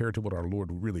sterile compared to what our Lord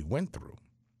really went through.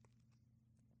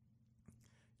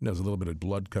 There's a little bit of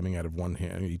blood coming out of one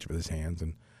hand, each of his hands,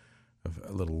 and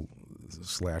a little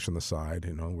slash on the side,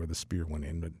 where the spear went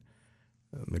in, but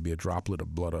maybe a droplet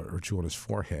of blood or two on his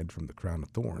forehead from the crown of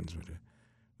thorns. But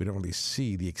we don't really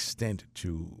see the extent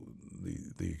to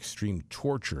the extreme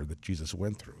torture that Jesus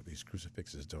went through. These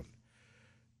crucifixes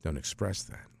don't express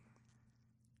that.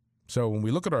 So when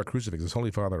we look at our crucifix, as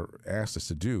Holy Father asked us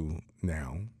to do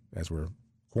now, as we're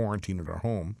quarantined at our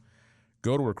home,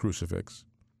 go to a crucifix,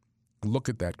 look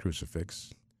at that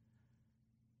crucifix,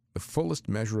 the fullest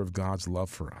measure of God's love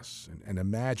for us, and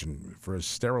imagine, for as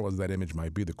sterile as that image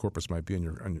might be, the corpus might be on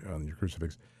your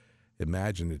crucifix,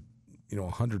 imagine it,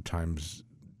 100 times,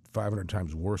 500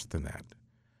 times worse than that.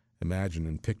 Imagine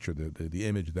and picture the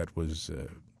image that was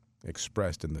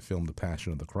expressed in the film The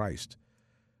Passion of the Christ.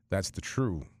 That's the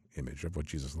true image of what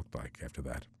Jesus looked like after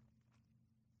that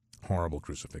horrible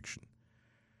crucifixion.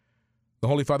 The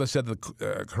Holy Father said the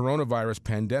coronavirus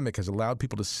pandemic has allowed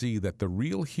people to see that the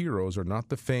real heroes are not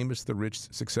the famous, the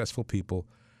rich, successful people,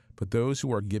 but those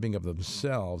who are giving of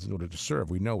themselves in order to serve.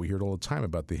 We hear it all the time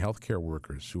about the healthcare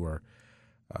workers who are,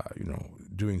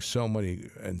 doing so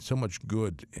much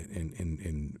good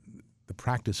in the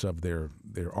practice of their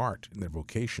art and their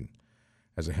vocation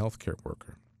as a healthcare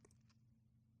worker.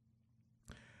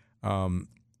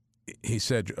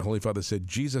 Holy Father said,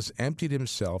 Jesus emptied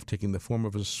himself, taking the form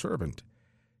of a servant.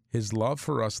 His love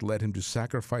for us led him to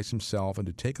sacrifice himself and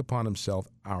to take upon himself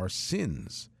our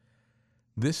sins.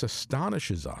 This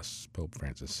astonishes us, Pope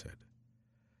Francis said.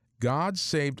 God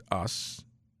saved us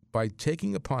by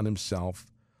taking upon himself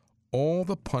all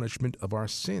the punishment of our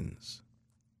sins,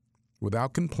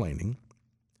 without complaining,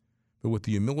 but with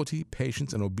the humility,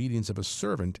 patience, and obedience of a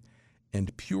servant,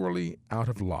 and purely out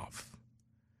of love.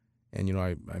 And,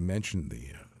 I mentioned the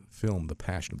film The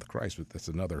Passion of the Christ, but that's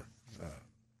another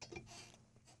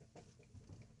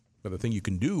thing you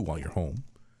can do while you're home.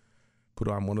 Put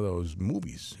on one of those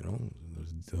movies,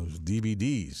 those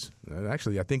DVDs.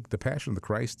 Actually, I think The Passion of the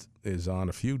Christ is on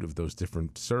a few of those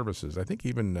different services. I think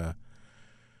even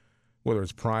whether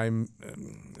it's Prime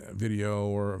Video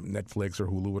or Netflix or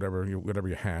Hulu, whatever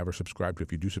you have or subscribe to,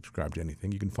 if you do subscribe to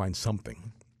anything, you can find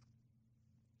something.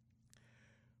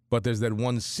 But there's that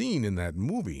one scene in that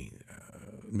movie,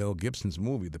 Mel Gibson's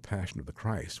movie, The Passion of the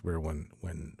Christ, where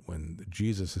when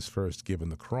Jesus is first given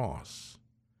the cross,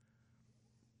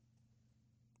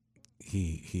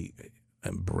 he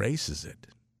embraces it.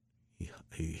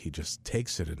 He just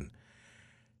takes it, and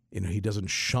he doesn't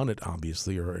shun it,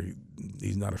 obviously, or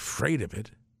he's not afraid of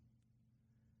it.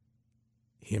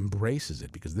 He embraces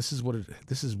it because this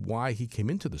is why he came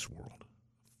into this world,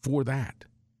 for that.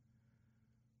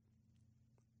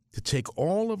 To take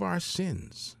all of our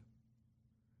sins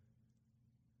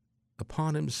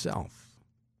upon himself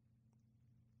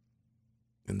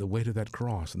in the weight of that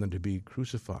cross, and then to be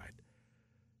crucified,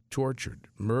 tortured,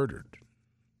 murdered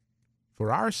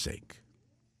for our sake,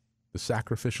 the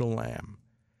sacrificial lamb.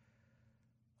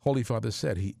 Holy Father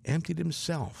said he emptied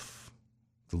himself,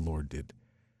 the Lord did,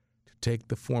 to take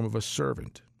the form of a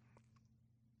servant.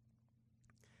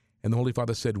 And the Holy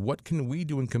Father said, what can we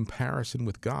do in comparison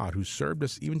with God, who served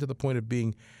us even to the point of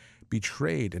being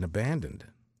betrayed and abandoned?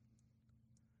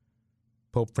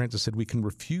 Pope Francis said we can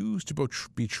refuse to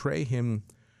betray him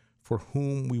for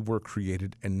whom we were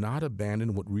created and not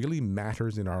abandon what really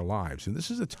matters in our lives. And this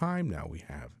is a time now we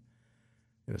have.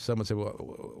 Someone said, well,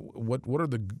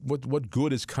 what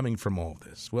good is coming from all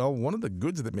this? Well, one of the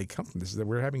goods that may come from this is that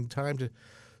we're having time to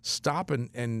stop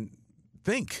and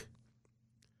think,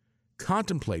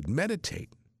 contemplate, meditate.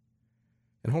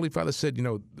 And Holy Father said,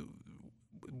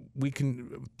 we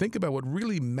can think about what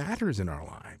really matters in our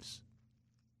lives.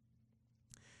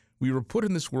 We were put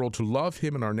in this world to love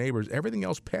him and our neighbors. Everything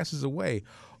else passes away.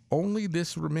 Only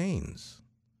this remains.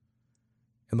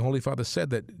 And the Holy Father said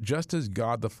that just as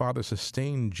God the Father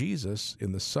sustained Jesus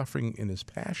in the suffering in his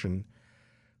passion,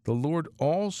 the Lord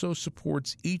also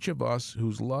supports each of us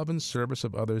whose love and service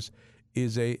of others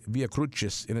is a via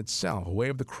crucis in itself, a way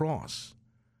of the cross.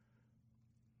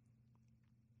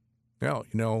 Now,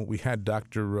 we had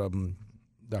Dr.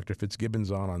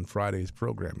 Fitzgibbons on Friday's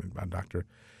program. And Dr.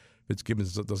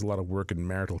 Fitzgibbons does a lot of work in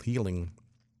marital healing.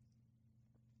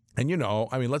 And,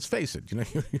 let's face it,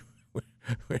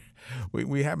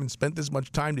 we haven't spent this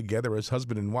much time together as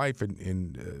husband and wife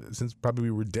since probably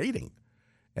we were dating.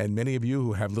 And many of you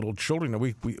who have little children,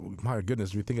 we my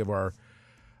goodness, we think of our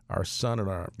son and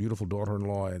our beautiful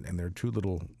daughter-in-law and their two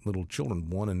little children,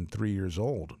 1 and 3 years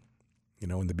old.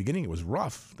 In the beginning it was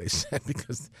rough, they said,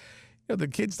 because the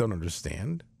kids don't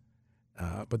understand.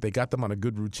 But they got them on a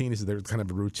good routine. So they're kind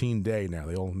of a routine day now.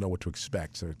 They all know what to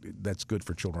expect. So that's good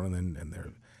for children. And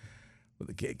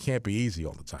it can't be easy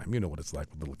all the time. You know what it's like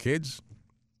with little kids.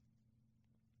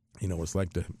 You know what it's like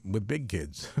with big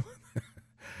kids.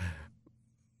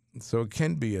 So it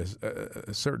can be a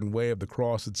certain way of the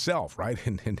cross itself, right?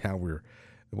 And how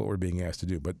what we're being asked to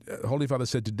do. But Holy Father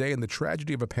said today, in the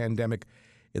tragedy of a pandemic,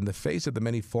 in the face of the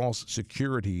many false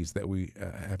securities that we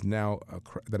have now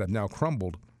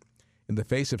crumbled, in the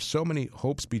face of so many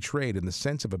hopes betrayed, in the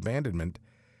sense of abandonment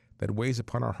that weighs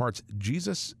upon our hearts,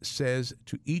 Jesus says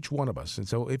to each one of us, and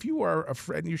so if you are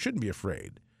afraid, you shouldn't be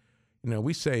afraid.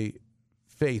 We say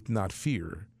faith, not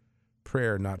fear,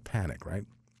 prayer, not panic, right?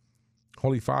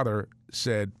 Holy Father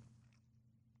said,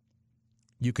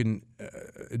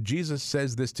 Jesus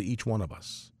says this to each one of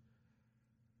us.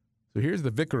 So here's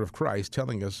the Vicar of Christ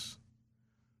telling us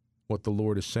what the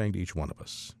Lord is saying to each one of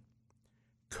us.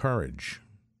 Courage,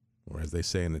 or as they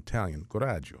say in Italian,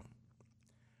 coraggio.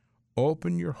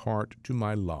 Open your heart to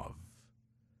my love.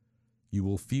 You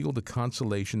will feel the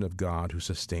consolation of God who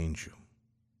sustains you.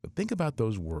 But think about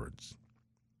those words,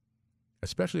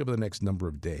 especially over the next number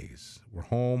of days. We're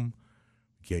home.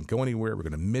 We can't go anywhere. We're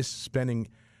going to miss spending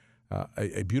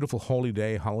a beautiful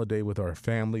holiday with our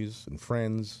families and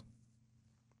friends.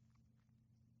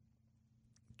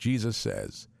 Jesus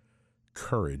says,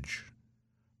 courage,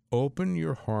 open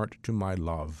your heart to my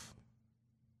love.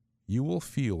 You will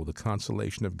feel the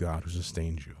consolation of God who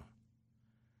sustains you.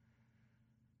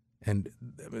 And,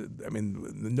 I mean,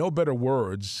 no better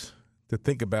words to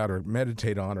think about or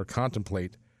meditate on or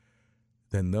contemplate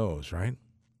than those, right?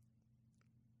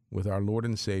 With our Lord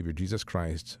and Savior, Jesus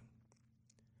Christ,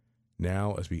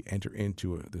 now as we enter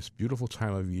into this beautiful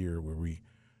time of year where we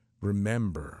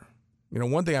remember. You know,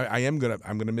 one thing I'm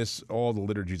gonna miss all the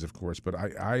liturgies, of course, but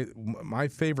my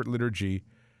favorite liturgy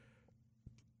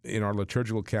in our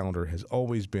liturgical calendar has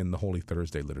always been the Holy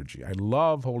Thursday liturgy. I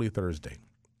love Holy Thursday,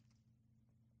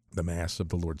 the Mass of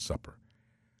the Lord's Supper,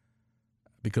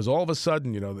 because all of a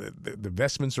sudden, you know, the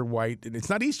vestments are white, and it's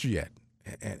not Easter yet,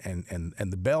 and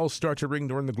the bells start to ring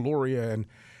during the Gloria, and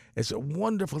it's a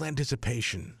wonderful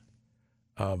anticipation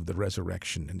of the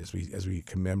resurrection, and as we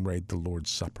commemorate the Lord's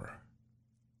Supper,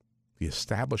 the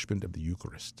establishment of the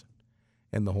Eucharist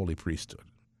and the Holy Priesthood.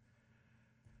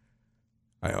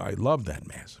 I love that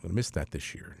Mass. I'm going to miss that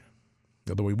this year.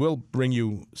 Although we will bring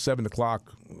you 7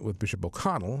 o'clock with Bishop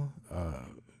O'Connell,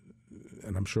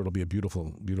 and I'm sure it'll be a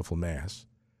beautiful, beautiful Mass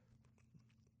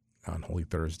on Holy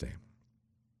Thursday.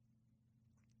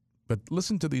 But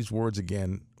listen to these words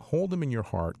again. Hold them in your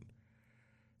heart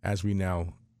as we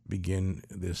now begin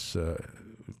this.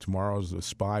 Tomorrow's the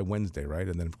Spy Wednesday, right?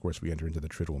 And then, of course, we enter into the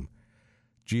Triduum.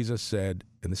 Jesus said,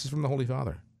 and this is from the Holy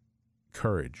Father,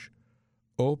 courage,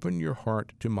 open your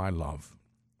heart to my love.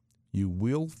 You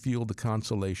will feel the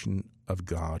consolation of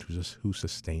God who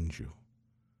sustains you.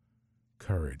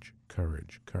 Courage,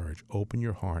 courage, courage. Open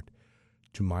your heart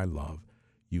to my love.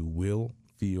 You will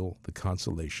feel the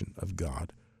consolation of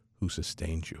God who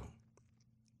sustains you.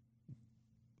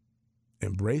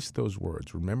 Embrace those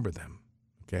words. Remember them,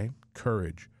 okay?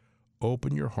 Courage.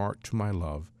 Open your heart to my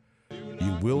love.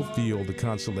 You will feel the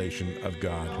consolation of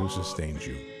God who sustains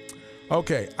you.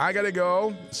 Okay, I got to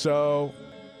go. So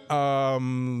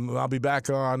I'll be back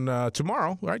on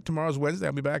tomorrow, right? Tomorrow's Wednesday.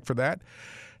 I'll be back for that.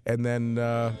 And then,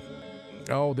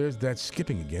 there's that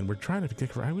skipping again. We're trying to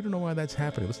kick right. We don't know why that's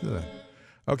happening. Listen to that.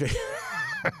 Okay.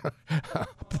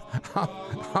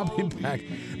 I'll be back.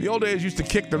 The old days used to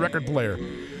kick the record player.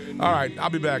 All right, I'll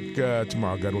be back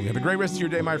tomorrow, God willing. Have a great rest of your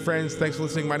day, my friends. Thanks for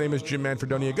listening. My name is Jim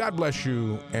Manfredonia. God bless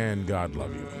you, and God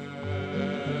love you.